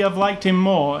really have liked him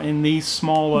more in these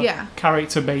smaller, Yeah.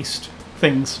 character-based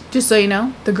things. Just so you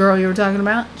know, the girl you were talking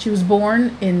about, she was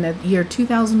born in the year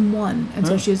 2001, and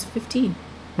so Oh. she was 15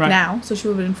 Right. now. So she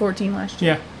would have been 14 last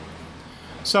year. Yeah.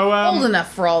 So, Old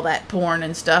enough for all that porn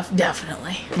and stuff,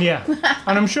 definitely. yeah.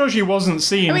 And I'm sure she wasn't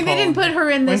seeing I mean, they porn. didn't put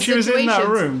her in this When she was in that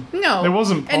room, No, there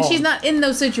wasn't and porn. she's not in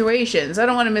those situations. I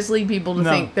don't want to mislead people to No.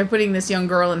 think they're putting this young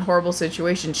girl in horrible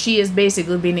situations. She is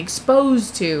basically being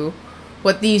exposed to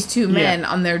what these two men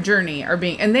on their journey are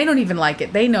being, and they don't even like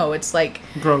it. They know it's like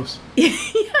Gross.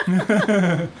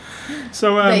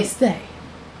 So, they say.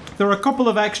 there are a couple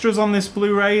of extras on this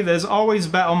Blu-ray. There's Always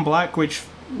Bet on Black, which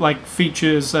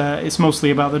features, it's mostly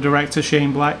about the director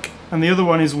Shane Black, and the other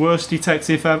one is Worst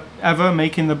Detective Ever,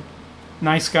 Making the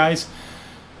Nice Guys.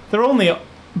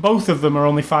 Both of them are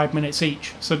only 5 minutes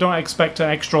each, so don't expect an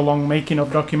extra long making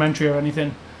of documentary or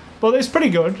anything. But it's pretty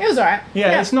good. It was alright.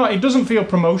 Yeah, it's not. It doesn't feel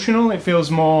promotional. It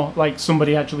feels more like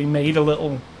somebody actually made a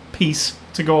little piece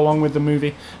to go along with the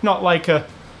movie. Not like a,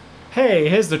 hey,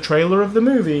 here's the trailer of the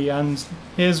movie and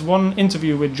here's one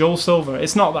interview with Joel Silver.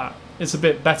 It's not that. It's a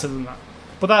bit better than that.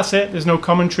 But that's it. There's no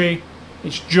commentary.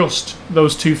 It's just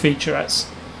those two featurettes.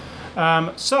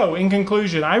 So, in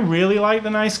conclusion, I really like The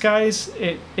Nice Guys.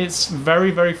 It's very,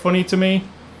 very funny to me.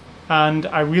 And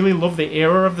I really love the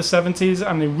era of the 70s.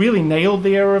 And they really nailed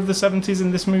the era of the 70s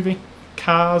in this movie.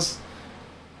 Cars,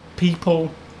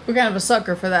 people. We're kind of a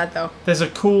sucker for that, though. There's a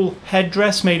cool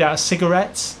headdress made out of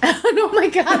cigarettes. Oh my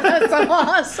god, that's so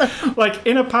awesome. Like,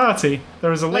 in a party,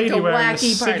 there is a Like lady a wearing a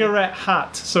wacky party. cigarette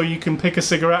hat. So you can pick a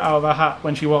cigarette out of her hat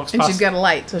when she walks And past. she's got a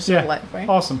light, so she'll yeah, light for you.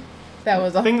 awesome. That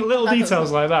was I think little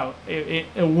details like that, it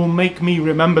will make me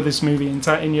remember this movie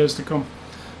in years to come.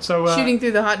 So Shooting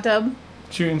through the hot tub.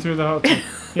 shooting through the hot tub.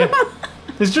 Yeah.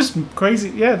 There's just crazy.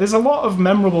 Yeah, there's a lot of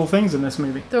memorable things in this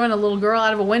movie. Throwing a little girl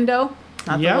out of a window.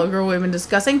 Not Yeah. the little girl we've been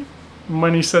discussing. And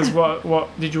when he says,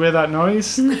 what did you hear that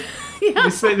noise? Yeah.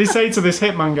 They say to this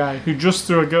hitman guy who just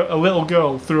threw a little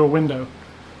girl through a window,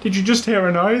 did you just hear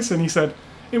a noise? And he said,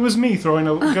 it was me throwing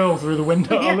a girl through the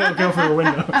window, a little girl through a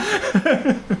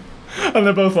window. And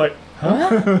they're both like,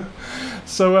 huh?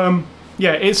 So,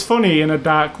 yeah, it's funny in a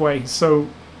dark way. So,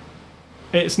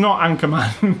 it's not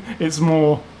Anchorman. It's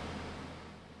more,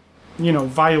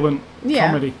 violent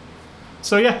comedy.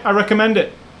 So, yeah, I recommend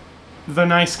it. The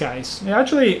Nice Guys. It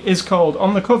actually is called,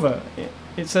 on the cover,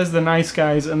 it says The Nice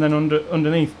Guys and then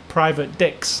underneath, Private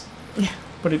Dicks. Yeah.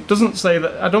 But it doesn't say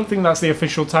that. I don't think that's the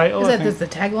official title. Is I that think, the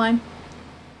tagline?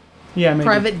 yeah, maybe.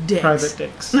 Private Dicks. Private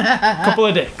Dicks. Couple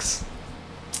of dicks.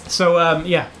 So,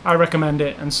 yeah, I recommend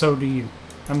it, and so do you.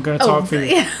 I'm going to talk for you.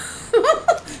 Yeah.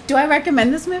 Do I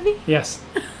recommend this movie? Yes.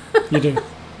 You do.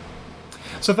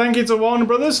 So thank you to Warner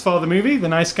Brothers for the movie, The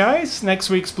Nice Guys. Next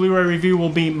week's Blu-ray review will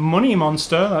be Money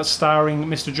Monster. That's starring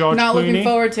Mr. George Not Clooney looking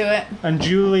forward to it. and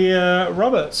Julia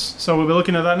Roberts. So we'll be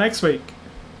looking at that next week.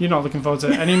 You're not looking forward to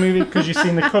any movie because you've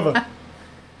seen the cover.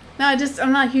 No,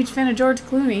 I'm not a huge fan of George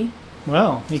Clooney.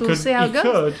 Well, So we'll see how it goes.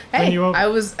 could. Hey, then you won't.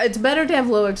 it's better to have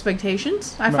low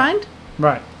expectations, I find.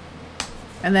 Right.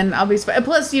 And then I'll be...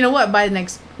 Plus, you know what? By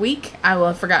next week, I will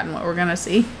have forgotten what we're going to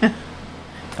see.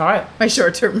 All right. My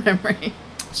short-term memory.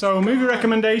 So movie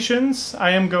recommendations.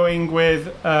 I am going with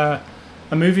a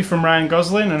movie from Ryan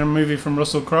Gosling and a movie from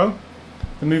Russell Crowe.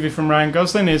 The movie from Ryan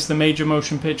Gosling is the major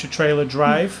motion picture trailer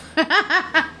Drive.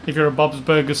 If you're a Bob's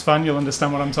Burgers fan, you'll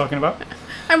understand what I'm talking about.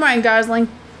 I'm Ryan Gosling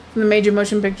from the major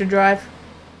motion picture Drive.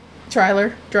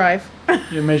 Drive.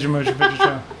 Your major motion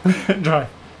picture trailer Drive.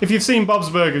 If you've seen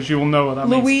Bob's Burgers, you will know what that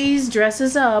means. Louise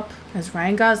dresses up as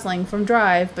Ryan Gosling from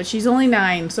Drive, but she's only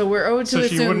 9, so we're owed to So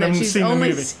she assume wouldn't that have she's seen the only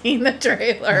movie. seen the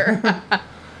trailer.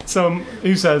 So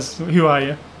who says, who are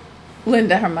you?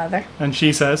 Linda, her mother. And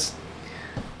she says,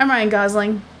 I'm Ryan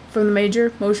Gosling from the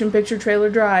major motion picture trailer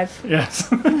Drive. yes.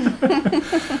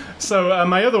 So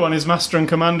my other one is Master and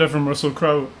Commander from Russell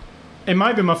Crowe. It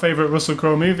might be my favourite Russell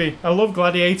Crowe movie. I love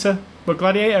Gladiator, but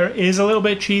Gladiator is a little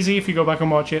bit cheesy if you go back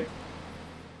and watch it.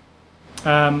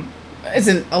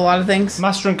 Isn't a lot of things.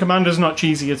 Master and Commander's not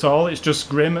cheesy at all. It's just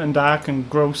grim and dark and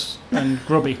gross and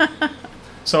grubby.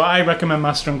 So I recommend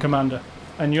Master and Commander.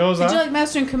 And yours Did are? you like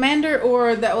Master and Commander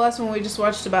or that last one we just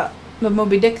watched about the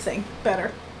Moby Dick thing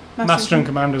better? Master and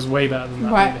Commander's way better than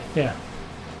that Right. movie. Yeah.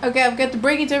 Okay, I've got to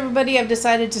bring it to everybody. I've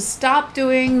decided to stop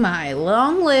doing my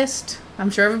long list. I'm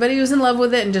sure everybody was in love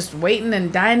with it and just waiting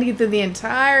and dying to get through the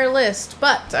entire list.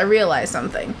 But I realized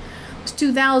something. There's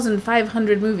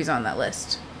 2,500 movies on that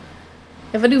list.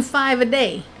 If I do 5 a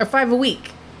day, or 5 a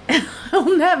week,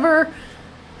 I'll never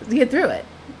get through it.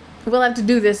 We'll have to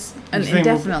do this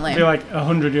indefinitely. We'll be like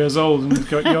 100 years old and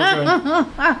you're going,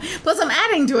 Plus, I'm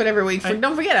adding to it every week.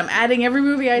 Don't forget, I'm adding every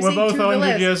movie I we're see both to the 100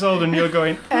 list. years old and you're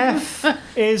going, F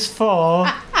is for...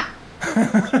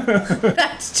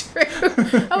 That's true.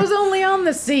 I was only on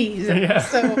the C's. Yeah.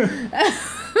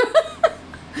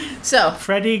 So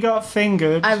Freddie got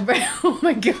fingered. oh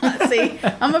my god, see,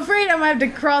 I'm afraid I'm going to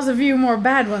have to cross a few more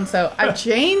bad ones, so I've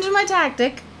changed my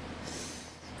tactic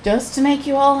just to make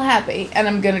you all happy, and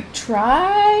I'm going to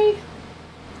try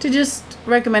to just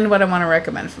recommend what I want to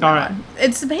recommend from All now right. on.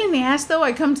 It's a pain in the ass, though.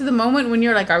 I come to the moment when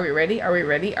you're like, are we ready? Are we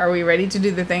ready? Are we ready to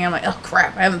do the thing? I'm like, oh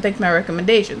crap, I haven't picked my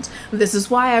recommendations. This is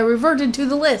why I reverted to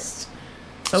the list.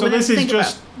 So this is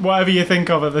just whatever you think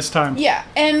of at this time. Yeah,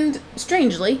 and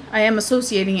strangely, I am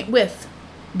associating it with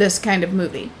this kind of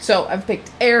movie. So I've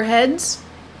picked Airheads,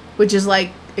 which is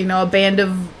like, you know, a band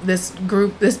of this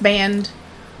band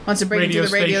wants to break into the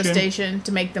radio station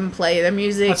to make them play their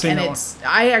music. And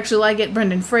I actually like it.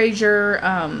 Brendan Fraser,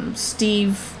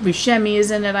 Steve Buscemi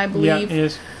is in it, I believe. Yeah, he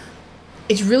is.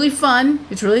 It's really fun.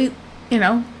 It's really, you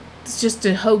know, it's just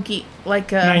a hokey,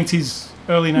 like a... 90s,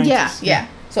 early 90s. Yeah.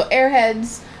 So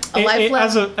Airheads,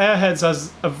 Airheads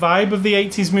has a vibe of the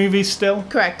 80s movies still.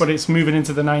 Correct. But it's moving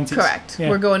into the 90s. Correct. Yeah.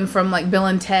 We're going from like Bill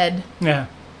and Ted, Yeah.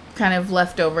 kind of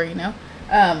leftover, you know.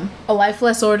 A Life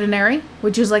Less Ordinary,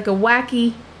 which is like a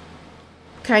wacky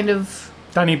kind of...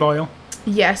 Danny Boyle.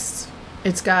 Yes.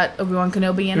 It's got Obi-Wan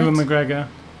Kenobi in Ewan it. McGregor.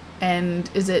 And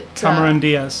is it... Cameron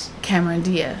Diaz. Cameron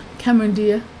Diaz.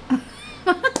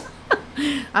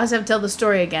 I also have to tell the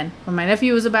story again. When my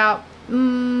nephew was about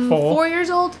 4 years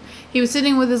old, he was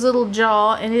sitting with his little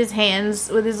jaw in his hands,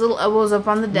 with his little elbows up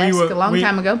on the desk a long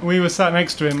time ago. We were sat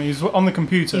next to him. He was on the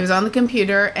computer. He was on the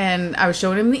computer, and I was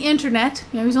showing him the internet.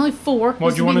 You know, he's only 4.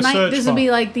 What do you want to search This for? would be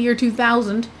like the year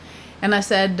 2000. And I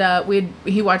said,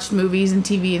 he watched movies and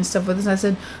TV and stuff with us. And I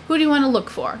said, who do you want to look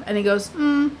for? And he goes,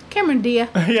 Cameron Diaz.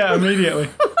 Yeah, immediately.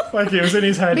 Like it was in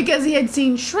his head. Because he had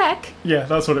seen Shrek. Yeah,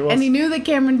 that's what it was. And he knew that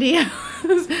Cameron Diaz.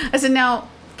 I said, now,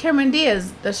 Cameron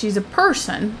Diaz, she's a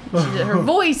person. Her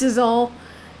voice is all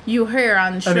you hear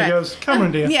on Shrek. And he goes,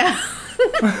 Cameron Diaz. Yeah.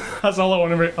 That's all I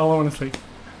want to see.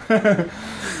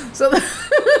 So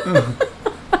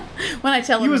when I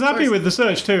tell him, He was of happy course, with the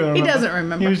search too. I remember. He doesn't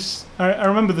remember. He was. I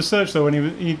remember the search though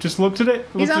when he just looked at it.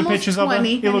 He's Looked at almost pictures of her.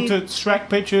 20, He and looked at Shrek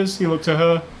pictures. He looked at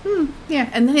her. Yeah,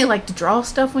 and then he liked to draw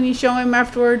stuff when you show him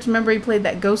afterwards. Remember he played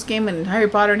that ghost game in Harry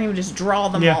Potter, and he would just draw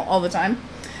them all the time.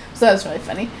 So that was really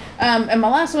funny. And my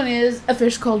last one is A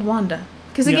Fish Called Wanda.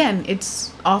 Because again,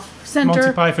 it's off-center.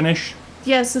 Monty Python-ish.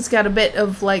 Yes, it's got a bit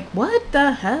of like, what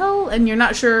the hell? And you're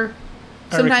not sure.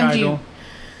 Sometimes Eric Idle.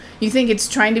 You think it's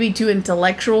trying to be too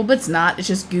intellectual, but it's not. It's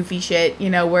just goofy shit,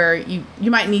 where you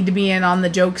might need to be in on the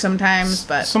joke sometimes,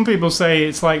 but... Some people say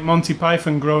it's like Monty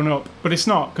Python grown up, but it's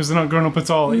not, because they're not grown up at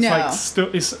all. It's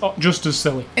it's just as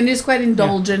silly. And it's quite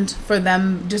indulgent for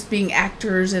them just being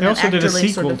actors. And they also did a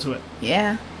sequel sort of, to it.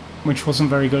 Yeah. Which wasn't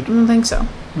very good. I don't think so.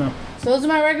 No. So those are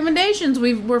my recommendations.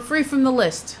 We're free from the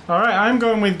list. Alright, I'm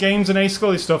going with games and A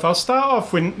Scully stuff. I'll start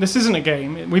off with... This isn't a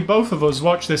game. We both of us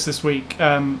watched this week.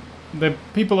 The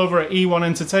people over at E1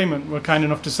 Entertainment were kind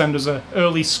enough to send us an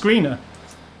early screener.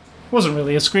 It wasn't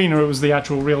really a screener, it was the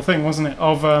actual real thing, wasn't it?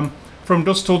 Of From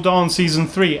Dusk Till Dawn Season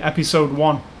 3, Episode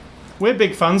 1. We're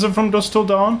big fans of From Dusk Till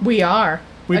Dawn. We are.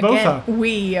 We both are.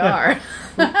 We are.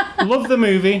 Loved the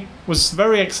movie. Was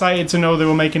very excited to know they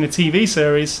were making a TV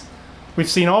series. We've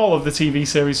seen all of the TV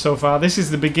series so far. This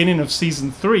is the beginning of Season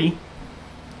 3.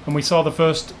 And we saw the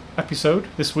first episode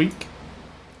this week.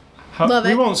 Love it.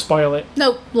 We won't spoil it.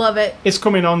 Nope, love it. It's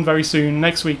coming on very soon.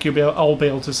 Next week I'll be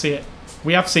able to see it.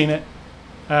 We have seen it.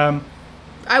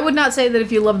 I would not say that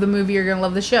if you love the movie, you're going to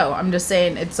love the show. I'm just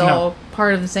saying it's all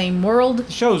part of the same world.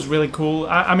 The show's really cool.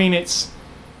 I mean, it's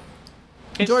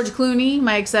George Clooney,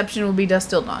 my exception will be Dusk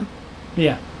Till Dawn.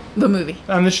 Yeah. The movie.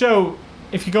 And the show,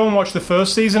 if you go and watch the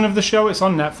first season of the show, it's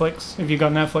on Netflix, if you've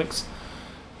got Netflix.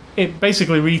 It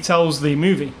basically retells the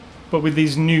movie, but with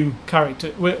these new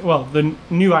characters. Well, the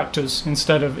new actors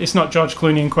instead of... It's not George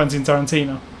Clooney and Quentin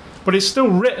Tarantino. But it's still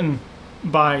written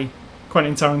by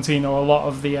Quentin Tarantino, a lot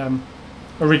of the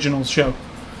original show.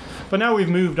 But now we've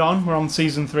moved on. We're on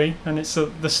Season 3, and it's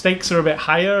the stakes are a bit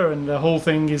higher, and the whole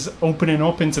thing is opening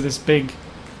up into this big...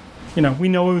 we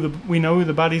know who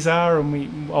the baddies are, and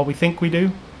we think we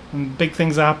do, and big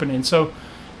things are happening. So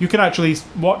you can actually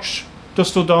watch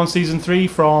Dusk Till Dawn Season 3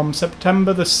 from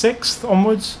September the 6th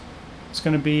onwards. It's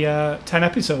going to be 10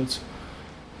 episodes.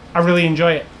 I really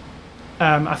enjoy it.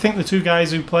 I think the two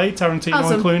guys who play,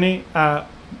 Tarantino and Clooney, are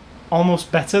almost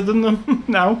better than them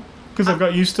now, because I've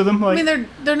got used to them. I mean,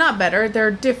 they're not better.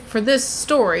 They're for this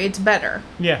story, it's better.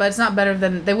 Yeah. But it's not better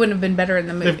than... They wouldn't have been better in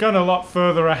the movie. They've gone a lot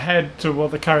further ahead to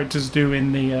what the characters do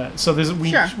in the... so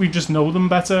we just know them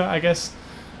better, I guess.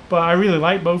 But I really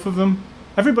like both of them.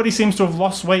 Everybody seems to have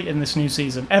lost weight in this new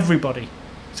season. Everybody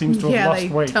seems to have lost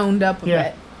weight. Yeah, they toned up a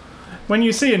bit. When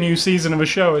you see a new season of a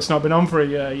show, it's not been on for a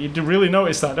year, you do really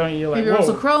notice that, don't you? You're like, maybe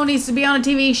Russell Crowe needs to be on a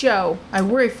TV show. I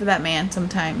worry for that man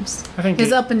sometimes. I think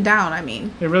his up and down, I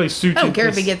mean. It really suits I don't care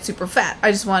if he gets super fat.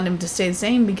 I just want him to stay the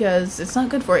same because it's not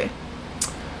good for you.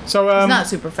 So he's not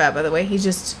super fat, by the way.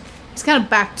 He's kind of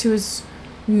back to his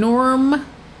norm.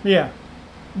 Yeah.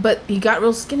 But he got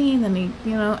real skinny, and then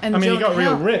he got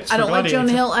real ripped. I don't like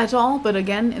Jonah Hill at all, but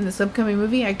again, in this upcoming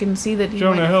movie, I can see that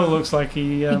Jonah Hill looks like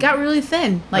he got really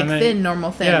thin,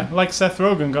 normal thin. Yeah, like Seth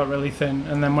Rogen got really thin,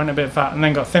 and then went a bit fat, and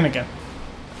then got thin again.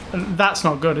 That's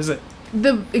not good, is it?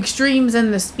 The extremes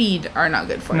and the speed are not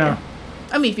good for you.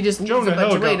 I mean, if you just lose a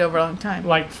bunch of weight over a long time.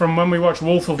 Like from when we watched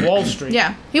Wolf of Wall Street.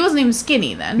 Yeah, he wasn't even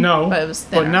skinny then. No, but it was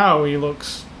thinner. But now he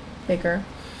looks bigger.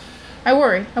 I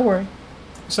worry.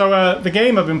 So the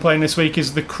game I've been playing this week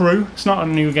is The Crew. It's not a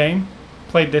new game.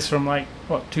 Played this from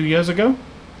 2 years ago,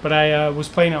 but I was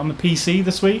playing it on the PC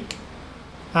this week,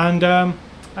 and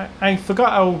I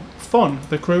forgot how fun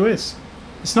The Crew is.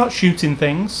 It's not shooting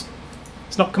things.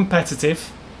 It's not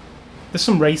competitive. There's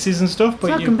some races and stuff,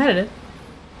 but it's not competitive.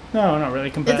 No, not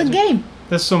really competitive. It's a game.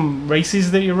 There's some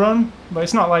races that you run, but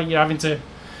it's not like you're having to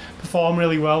perform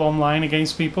really well online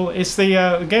against people. It's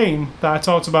the game that I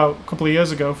talked about a couple of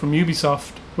years ago from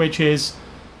Ubisoft, which is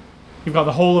you've got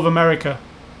the whole of America,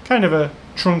 kind of a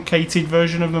truncated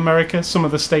version of America. Some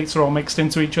of the states are all mixed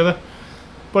into each other,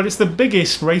 but it's the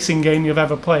biggest racing game you've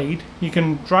ever played. You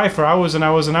can drive for hours and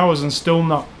hours and hours and still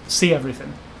not see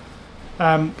everything.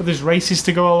 But there's races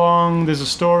to go along, there's a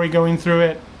story going through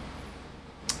it.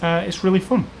 It's really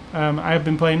fun. I have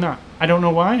been playing that. I don't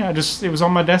know why. It was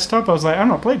on my desktop. I was like, I've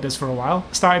not played this for a while.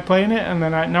 I started playing it, and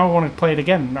then now I want to play it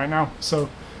again right now. So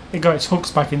it got its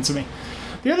hooks back into me.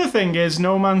 The other thing is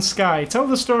No Man's Sky. Tell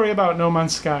the story about No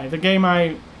Man's Sky. The game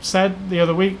I said the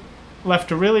other week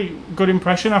left a really good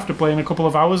impression after playing a couple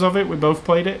of hours of it. We both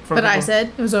played it. But I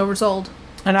said it was oversold.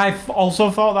 And I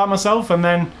also thought that myself, and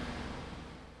then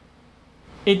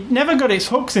it never got its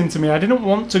hooks into me. I didn't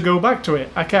want to go back to it.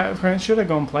 Should I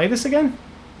go and play this again?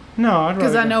 No, I'd rather...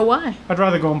 Because I know why. I'd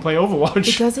rather go and play Overwatch.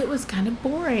 Because it was kind of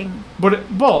boring.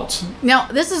 But... Now,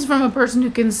 this is from a person who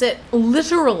can sit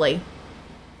literally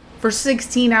for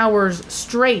 16 hours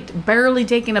straight, barely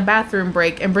taking a bathroom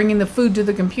break and bringing the food to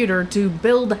the computer to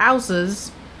build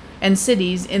houses and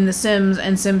cities in The Sims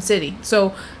and SimCity.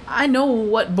 So, I know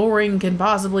what boring can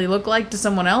possibly look like to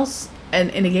someone else and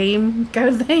in a game kind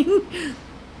of thing.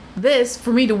 This,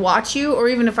 for me to watch you, or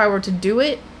even if I were to do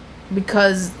it,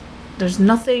 because there's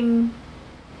nothing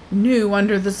new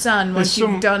under the sun once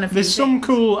you've done a few There's some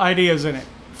cool ideas in it,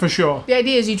 for sure. The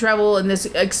idea is you travel in this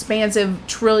expansive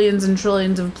trillions and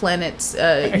trillions of planets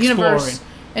universe,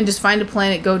 and just find a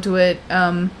planet, go to it,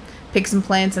 pick some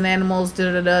plants and animals,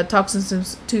 talk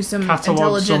to some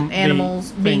intelligent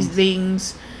animals,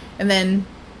 beings, and then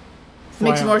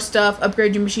make some more stuff,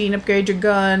 upgrade your machine, upgrade your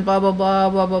gun, blah blah blah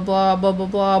blah blah blah blah blah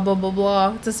blah blah blah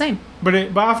blah. It's the same. But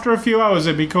after a few hours,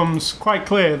 it becomes quite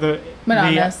clear that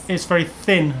it's very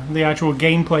thin, the actual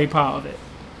gameplay part of it.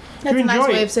 That's a nice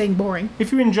way of saying boring.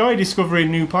 If you enjoy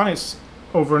discovering new planets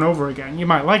over and over again, you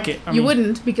might like it. You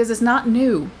wouldn't, because it's not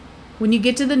new. When you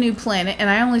get to the new planet, and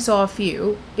I only saw a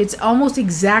few, it's almost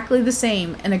exactly the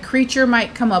same, and a creature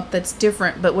might come up that's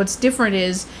different, but what's different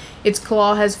is its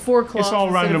claw has 4 claws. It's all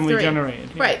randomly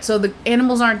generated. Yeah. Right, so the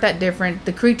animals aren't that different,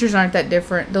 the creatures aren't that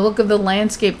different, the look of the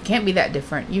landscape can't be that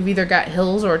different. You've either got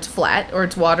hills, or it's flat, or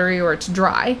it's watery, or it's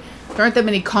dry. There aren't that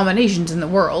many combinations in the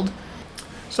world.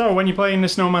 So, when you're playing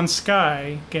this No Man's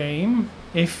Sky game,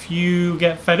 if you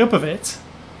get fed up of it,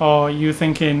 or you're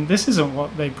thinking, this isn't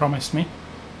what they promised me,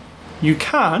 you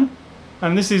can,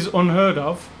 and this is unheard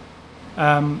of,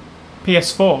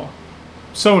 PS4.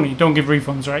 Sony don't give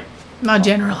refunds, right? Not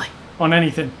generally. On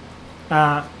anything.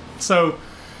 So,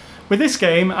 with this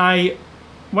game, I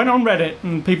went on Reddit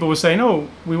and people were saying, oh,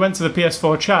 we went to the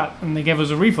PS4 chat and they gave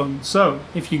us a refund. So,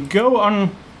 if you go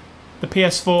on the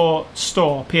PS4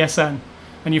 store, PSN,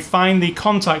 and you find the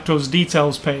Contact Us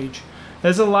details page,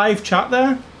 there's a live chat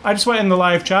there. I just went in the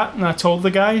live chat and I told the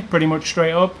guy pretty much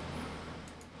straight up,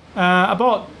 I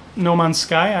bought No Man's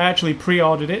Sky. I actually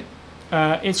pre-ordered it.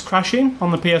 It's crashing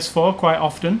on the PS4 quite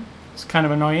often. It's kind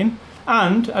of annoying.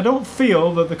 And I don't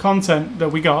feel that the content that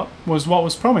we got was what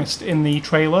was promised in the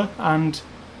trailer. And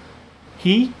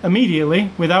he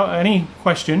immediately, without any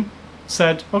question,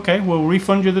 said, okay, we'll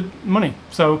refund you the money.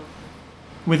 So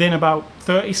within about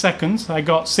 30 seconds, I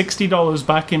got $60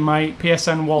 back in my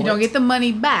PSN wallet. You don't get the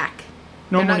money back.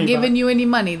 They're not giving you any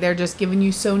money. They're just giving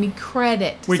you Sony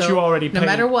credit. Which you already paid. No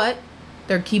matter what,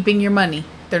 they're keeping your money.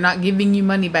 They're not giving you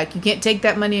money back. You can't take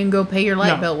that money and go pay your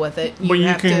light bill with it. But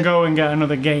you can go and get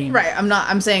another game. Right.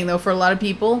 I'm saying, though, for a lot of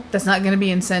people, that's not going to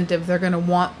be incentive. They're going to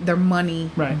want their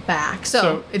money back.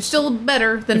 So it's still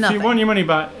better than nothing. If you want your money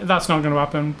back, that's not going to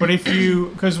happen. But if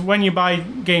you... Because when you buy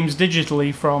games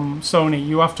digitally from Sony,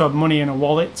 you have to have money in a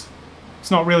wallet.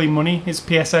 It's not really money. It's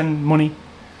PSN money.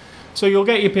 So you'll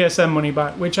get your PSN money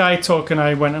back, which I took and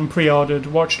I went and pre-ordered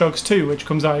Watch Dogs 2, which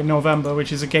comes out in November,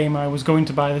 which is a game I was going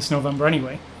to buy this November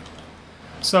anyway.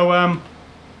 So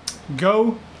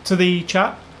go to the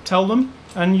chat, tell them,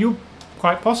 and you'll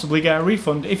quite possibly get a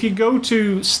refund. If you go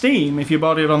to Steam, if you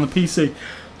bought it on the PC,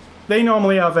 they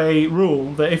normally have a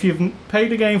rule that if you've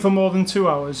paid a game for more than 2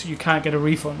 hours, you can't get a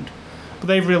refund. But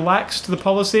they've relaxed the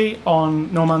policy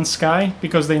on No Man's Sky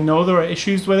because they know there are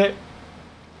issues with it.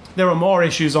 There are more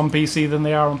issues on PC than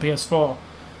there are on PS4.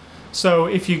 So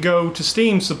if you go to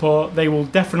Steam support, they will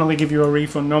definitely give you a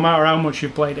refund no matter how much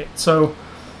you've played it. So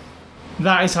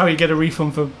that is how you get a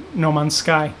refund for No Man's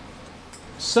Sky.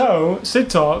 So, Sid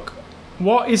Talk,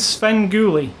 what is Sven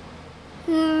Gulli?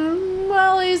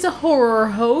 Well, he's a horror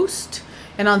host.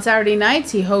 And on Saturday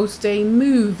nights, he hosts a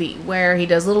movie where he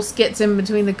does little skits in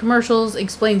between the commercials,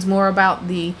 explains more about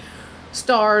the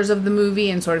stars of the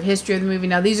movie and sort of history of the movie.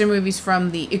 Now, these are movies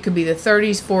from it could be the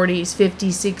 30s, 40s,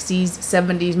 50s, 60s,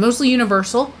 70s, mostly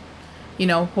Universal,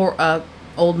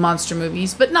 old monster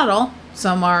movies, but not all.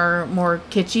 Some are more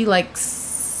kitschy, like,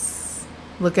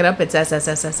 look it up, it's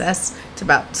SSSSS. It's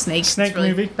about snakes. Snake it's really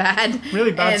movie. Bad.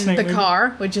 Really bad and snake movie. And The Car,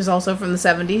 which is also from the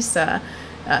 70s.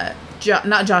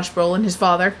 Not Josh Brolin, his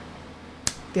father.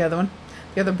 The other one.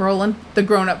 The other Brolin, the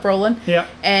grown-up Brolin. Yeah.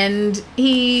 And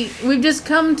we've just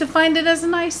come to find it as a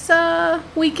nice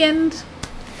weekend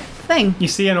thing. You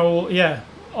see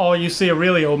or you see a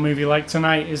really old movie like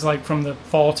Tonight is like from the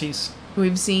 40s.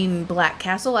 We've seen Black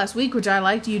Castle last week, which I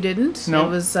liked. You didn't. No. It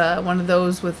was one of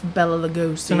those with Bela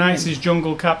Lugosi. Tonight's is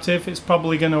Jungle Captive. It's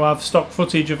probably going to have stock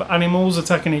footage of animals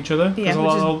attacking each other, because a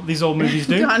lot of these old movies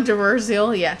do.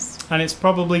 Controversial, yes. And it's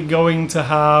probably going to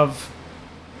have...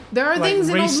 There are things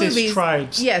in old movies,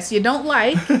 tribes. Yes, you don't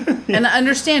like, and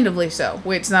understandably so.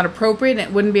 It's not appropriate, and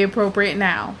it wouldn't be appropriate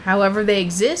now. However, they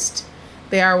exist.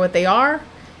 They are what they are.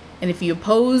 And if you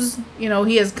oppose, he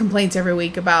has complaints every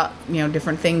week about,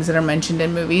 different things that are mentioned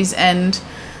in movies. And,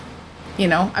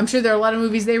 I'm sure there are a lot of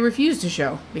movies they refuse to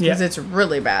show because it's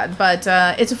really bad. But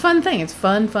it's a fun thing. It's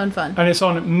fun. And it's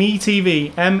on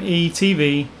MeTV,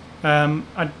 M-E-TV.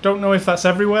 I don't know if that's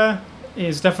everywhere.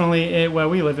 is definitely where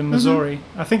we live in Missouri.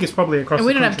 I think it's probably across And the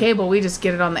we don't have country. cable. We just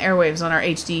get it on the airwaves on our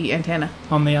HD antenna.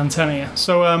 On the antenna, yeah.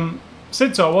 So,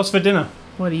 Sidtor, what's for dinner?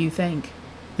 What do you think?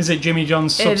 Is it Jimmy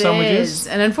John's sub It sandwiches? is.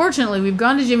 And unfortunately, we've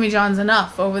gone to Jimmy John's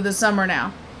enough over the summer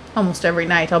now. Almost every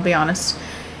night, I'll be honest.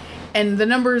 And the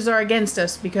numbers are against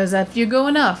us because if you go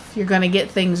enough, you're going to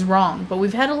get things wrong. But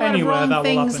we've had a lot Anywhere of that wrong will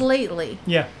things happen. lately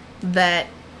Yeah. that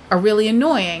are really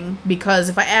annoying because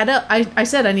if I add up, I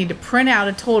said I need to print out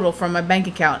a total from my bank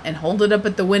account and hold it up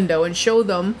at the window and show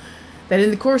them that in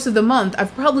the course of the month,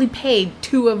 I've probably paid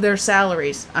 2 of their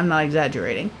salaries. I'm not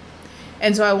exaggerating.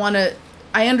 And so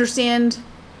I understand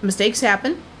mistakes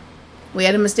happen. We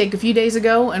had a mistake a few days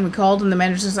ago, and we called, and the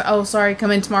manager said, "Oh, sorry,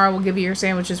 come in tomorrow. We'll give you your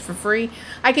sandwiches for free."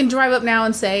 I can drive up now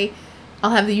and say,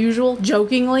 I'll have the usual,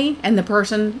 jokingly, and the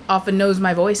person often knows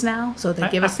my voice now, so they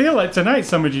give I us... feel like tonight's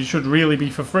sandwiches should really be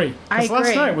for free. I Because last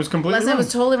agree. night was completely Last night wrong.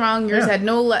 was totally wrong. Yours Yeah. had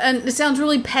no... and it sounds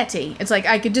really petty. It's like,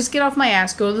 I could just get off my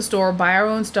ass, go to the store, buy our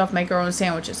own stuff, make our own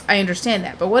sandwiches. I understand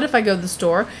that. But what if I go to the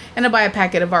store, and I buy a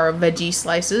packet of our veggie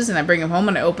slices, and I bring them home,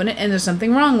 and I open it, and there's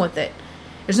something wrong with it?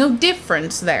 There's no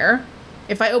difference there.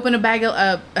 If I open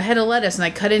a head of lettuce and I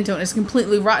cut into it and it's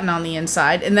completely rotten on the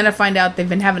inside, and then I find out they've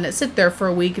been having it sit there for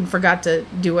a week and forgot to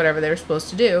do whatever they were supposed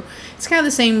to do, it's kind of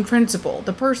the same principle.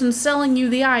 The person selling you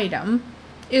the item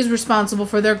is responsible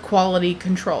for their quality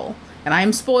control. And I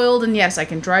am spoiled, and yes, I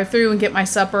can drive through and get my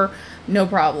supper, no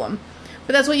problem.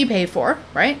 But that's what you paid for,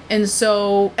 right? And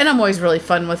so, and I'm always really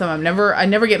fun with them. I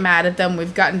never get mad at them.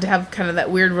 We've gotten to have kind of that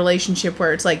weird relationship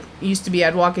where it's like, used to be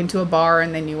I'd walk into a bar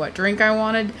and they knew what drink I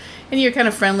wanted. And you're kind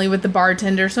of friendly with the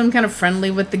bartender, so I'm kind of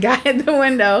friendly with the guy at the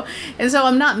window. And so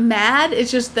I'm not mad.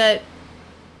 It's just that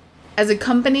as a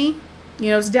company,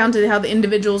 it's down to how the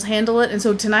individuals handle it. And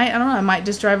so tonight, I don't know, I might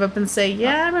just drive up and say,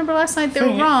 yeah, I remember last night they were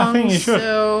wrong. I think you should.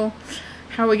 So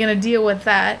how are we going to deal with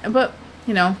that? But,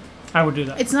 I would do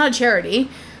that. it's not a charity.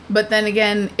 But then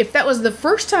again, if that was the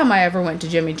first time I ever went to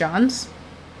Jimmy John's,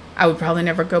 I would probably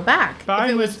never go back. But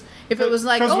If it was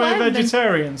like, because oh, I we're haven't been...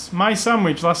 vegetarians. My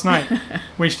sandwich last night,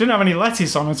 which didn't have any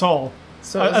lettuce on at all.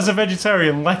 So As a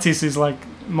vegetarian, lettuce is like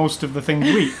most of the things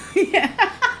we eat.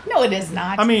 no, it is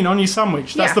not. I mean, on your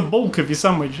sandwich, that's Yeah. the bulk of your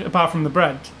sandwich, apart from the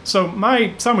bread. So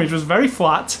my sandwich was very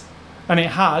flat, and it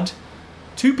had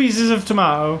 2 pieces of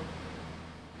tomato.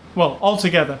 Well,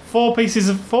 altogether, 4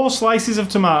 slices of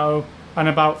tomato, and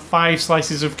about 5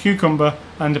 slices of cucumber,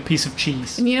 and a piece of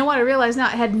cheese. And you know what? I realized now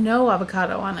it had no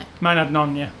avocado on it. Mine had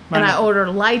none, yeah. And I ordered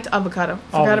light avocado.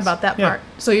 Forgot Always. about that Yeah. part.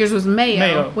 So yours was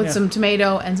mayo with yeah. some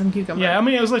tomato and some cucumber. Yeah, I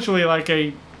mean, it was literally like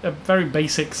a very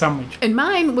basic sandwich. And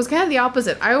mine was kind of the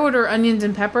opposite. I order onions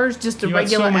and peppers, just a You had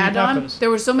so regular many add-on. peppers. There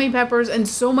were so many peppers and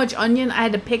so much onion, I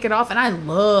had to pick it off. And I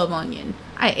love onion.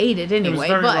 I ate it anyway.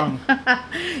 very but wrong.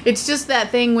 it's just that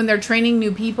thing when they're training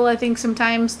new people, I think,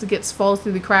 sometimes to get falls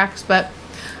through the cracks. But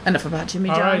enough about Jimmy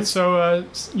John's. All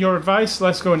right, so your advice,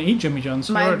 let's go and eat Jimmy John's.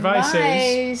 My Your advice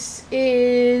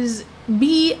is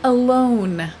be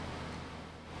alone.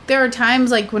 There are times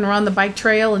like when we're on the bike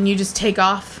trail and you just take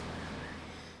off.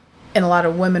 And a lot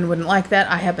of women wouldn't like that.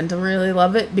 I happen to really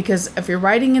love it because if you're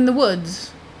riding in the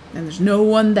woods and there's no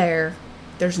one there,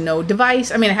 there's no device.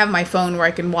 I mean, I have my phone where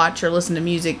I can watch or listen to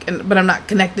music, but I'm not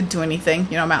connected to anything.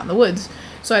 I'm out in the woods.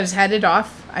 So I just had it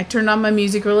off. I turned on my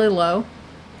music really low.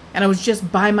 And I was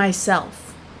just by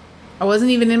myself. I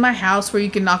wasn't even in my house where you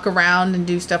can knock around and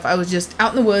do stuff. I was just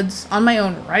out in the woods on my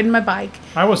own, riding my bike.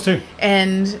 I was too.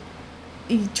 And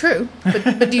true.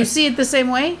 But do you see it the same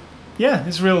way? Yeah,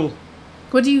 it's real.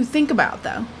 What do you think about,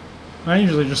 though? I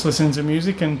usually just listen to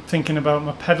music and thinking about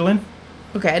my pedaling.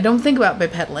 Okay, I don't think about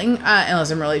pedaling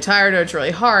unless I'm really tired or it's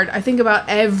really hard. I think about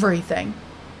everything,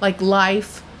 like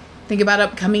life. Think about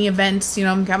upcoming events.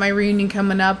 I've got my reunion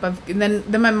coming up. And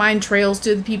then my mind trails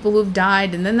to the people who've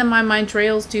died, and then my mind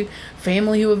trails to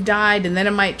family who have died, and then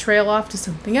it might trail off to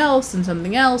something else and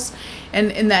something else.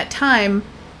 And in that time,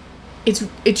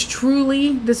 it's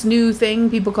truly this new thing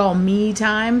people call me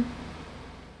time,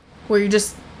 where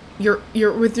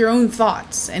you're with your own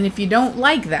thoughts. And if you don't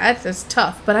like that, that's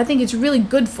tough. But I think it's really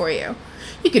good for you.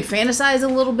 You could fantasize a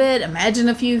little bit, imagine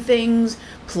a few things,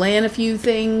 plan a few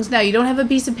things. Now, you don't have a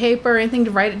piece of paper or anything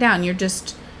to write it down. You're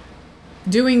just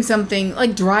doing something,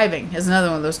 like driving is another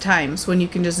one of those times when you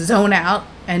can just zone out,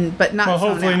 but not Well, zone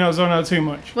hopefully out. not zone out too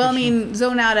much. Well, I mean,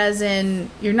 zone out as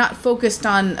in you're not focused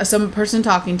on some person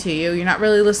talking to you. You're not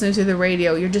really listening to the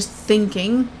radio. You're just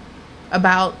thinking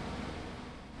about,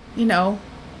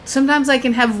 sometimes I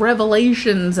can have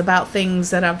revelations about things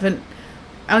that I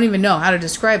don't even know how to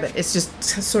describe it. It's just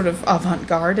sort of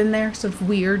avant-garde in there, sort of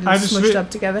weird and smushed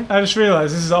up together. I just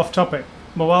realised this is off topic.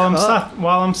 But while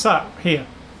I'm sat here,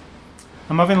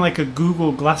 I'm having like a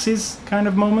Google Glasses kind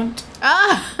of moment.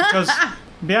 Ah! Because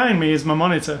behind me is my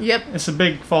monitor. Yep. It's a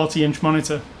big 40-inch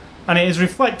monitor. And it is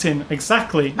reflecting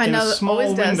exactly in a small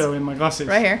window in my glasses.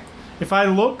 Right here. If I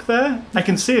look there, I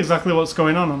can see exactly what's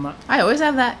going on that. I always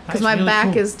have that because my really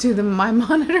back cool. is to my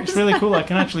monitors. It's really cool. I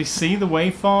can actually see the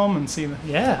waveform and see the...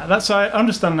 Yeah, that's I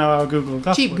understand now how Google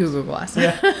Glass Cheap works. Google Glass.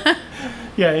 Yeah.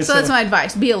 Yeah, it's, So that's my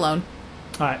advice. Be alone.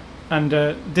 Alright, and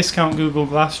discount Google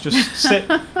Glass, just sit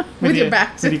With your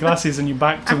back. with your glasses and your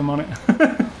back to the monitor.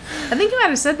 I think you might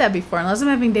have said that before, unless I'm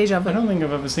having deja vu. I don't think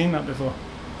I've ever seen that before.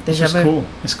 Deja It's vu. cool.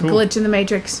 It's cool. Glitch in the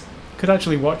Matrix. Could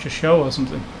actually watch a show or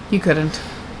something. You couldn't.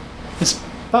 It's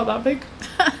about that big.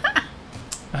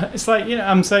 It's like,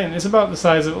 I'm saying it's about the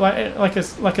size of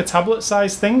like a tablet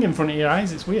size thing in front of your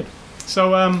eyes. It's weird.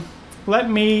 So let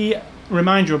me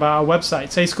remind you about our website,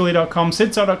 sayscully.com,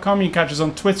 sidsaw.com. You can catch us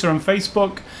on Twitter and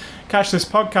Facebook. Catch this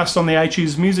podcast on the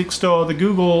iTunes Music Store, the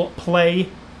Google Play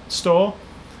Store,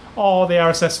 or the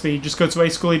RSS feed. Just go to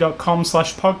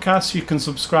ascully.com/podcast. You can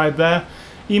subscribe there.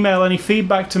 Email any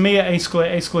feedback to me at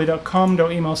ascully@ascully.com.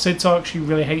 Don't email Sid Talk. She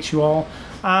really hates you all.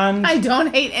 And I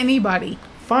don't hate anybody.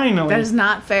 finally, That is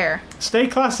not fair. stay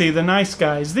classy, The Nice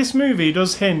Guys. This movie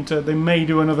does hint at they may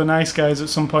do another Nice Guys at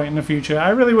some point in the future. I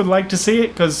really would like to see it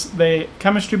because the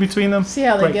chemistry between them. See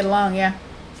how they great. get along, yeah.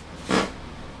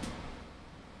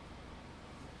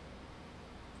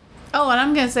 Oh, and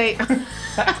I'm going to say...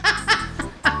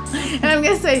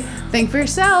 think for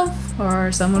yourself,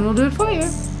 or someone will do it for you.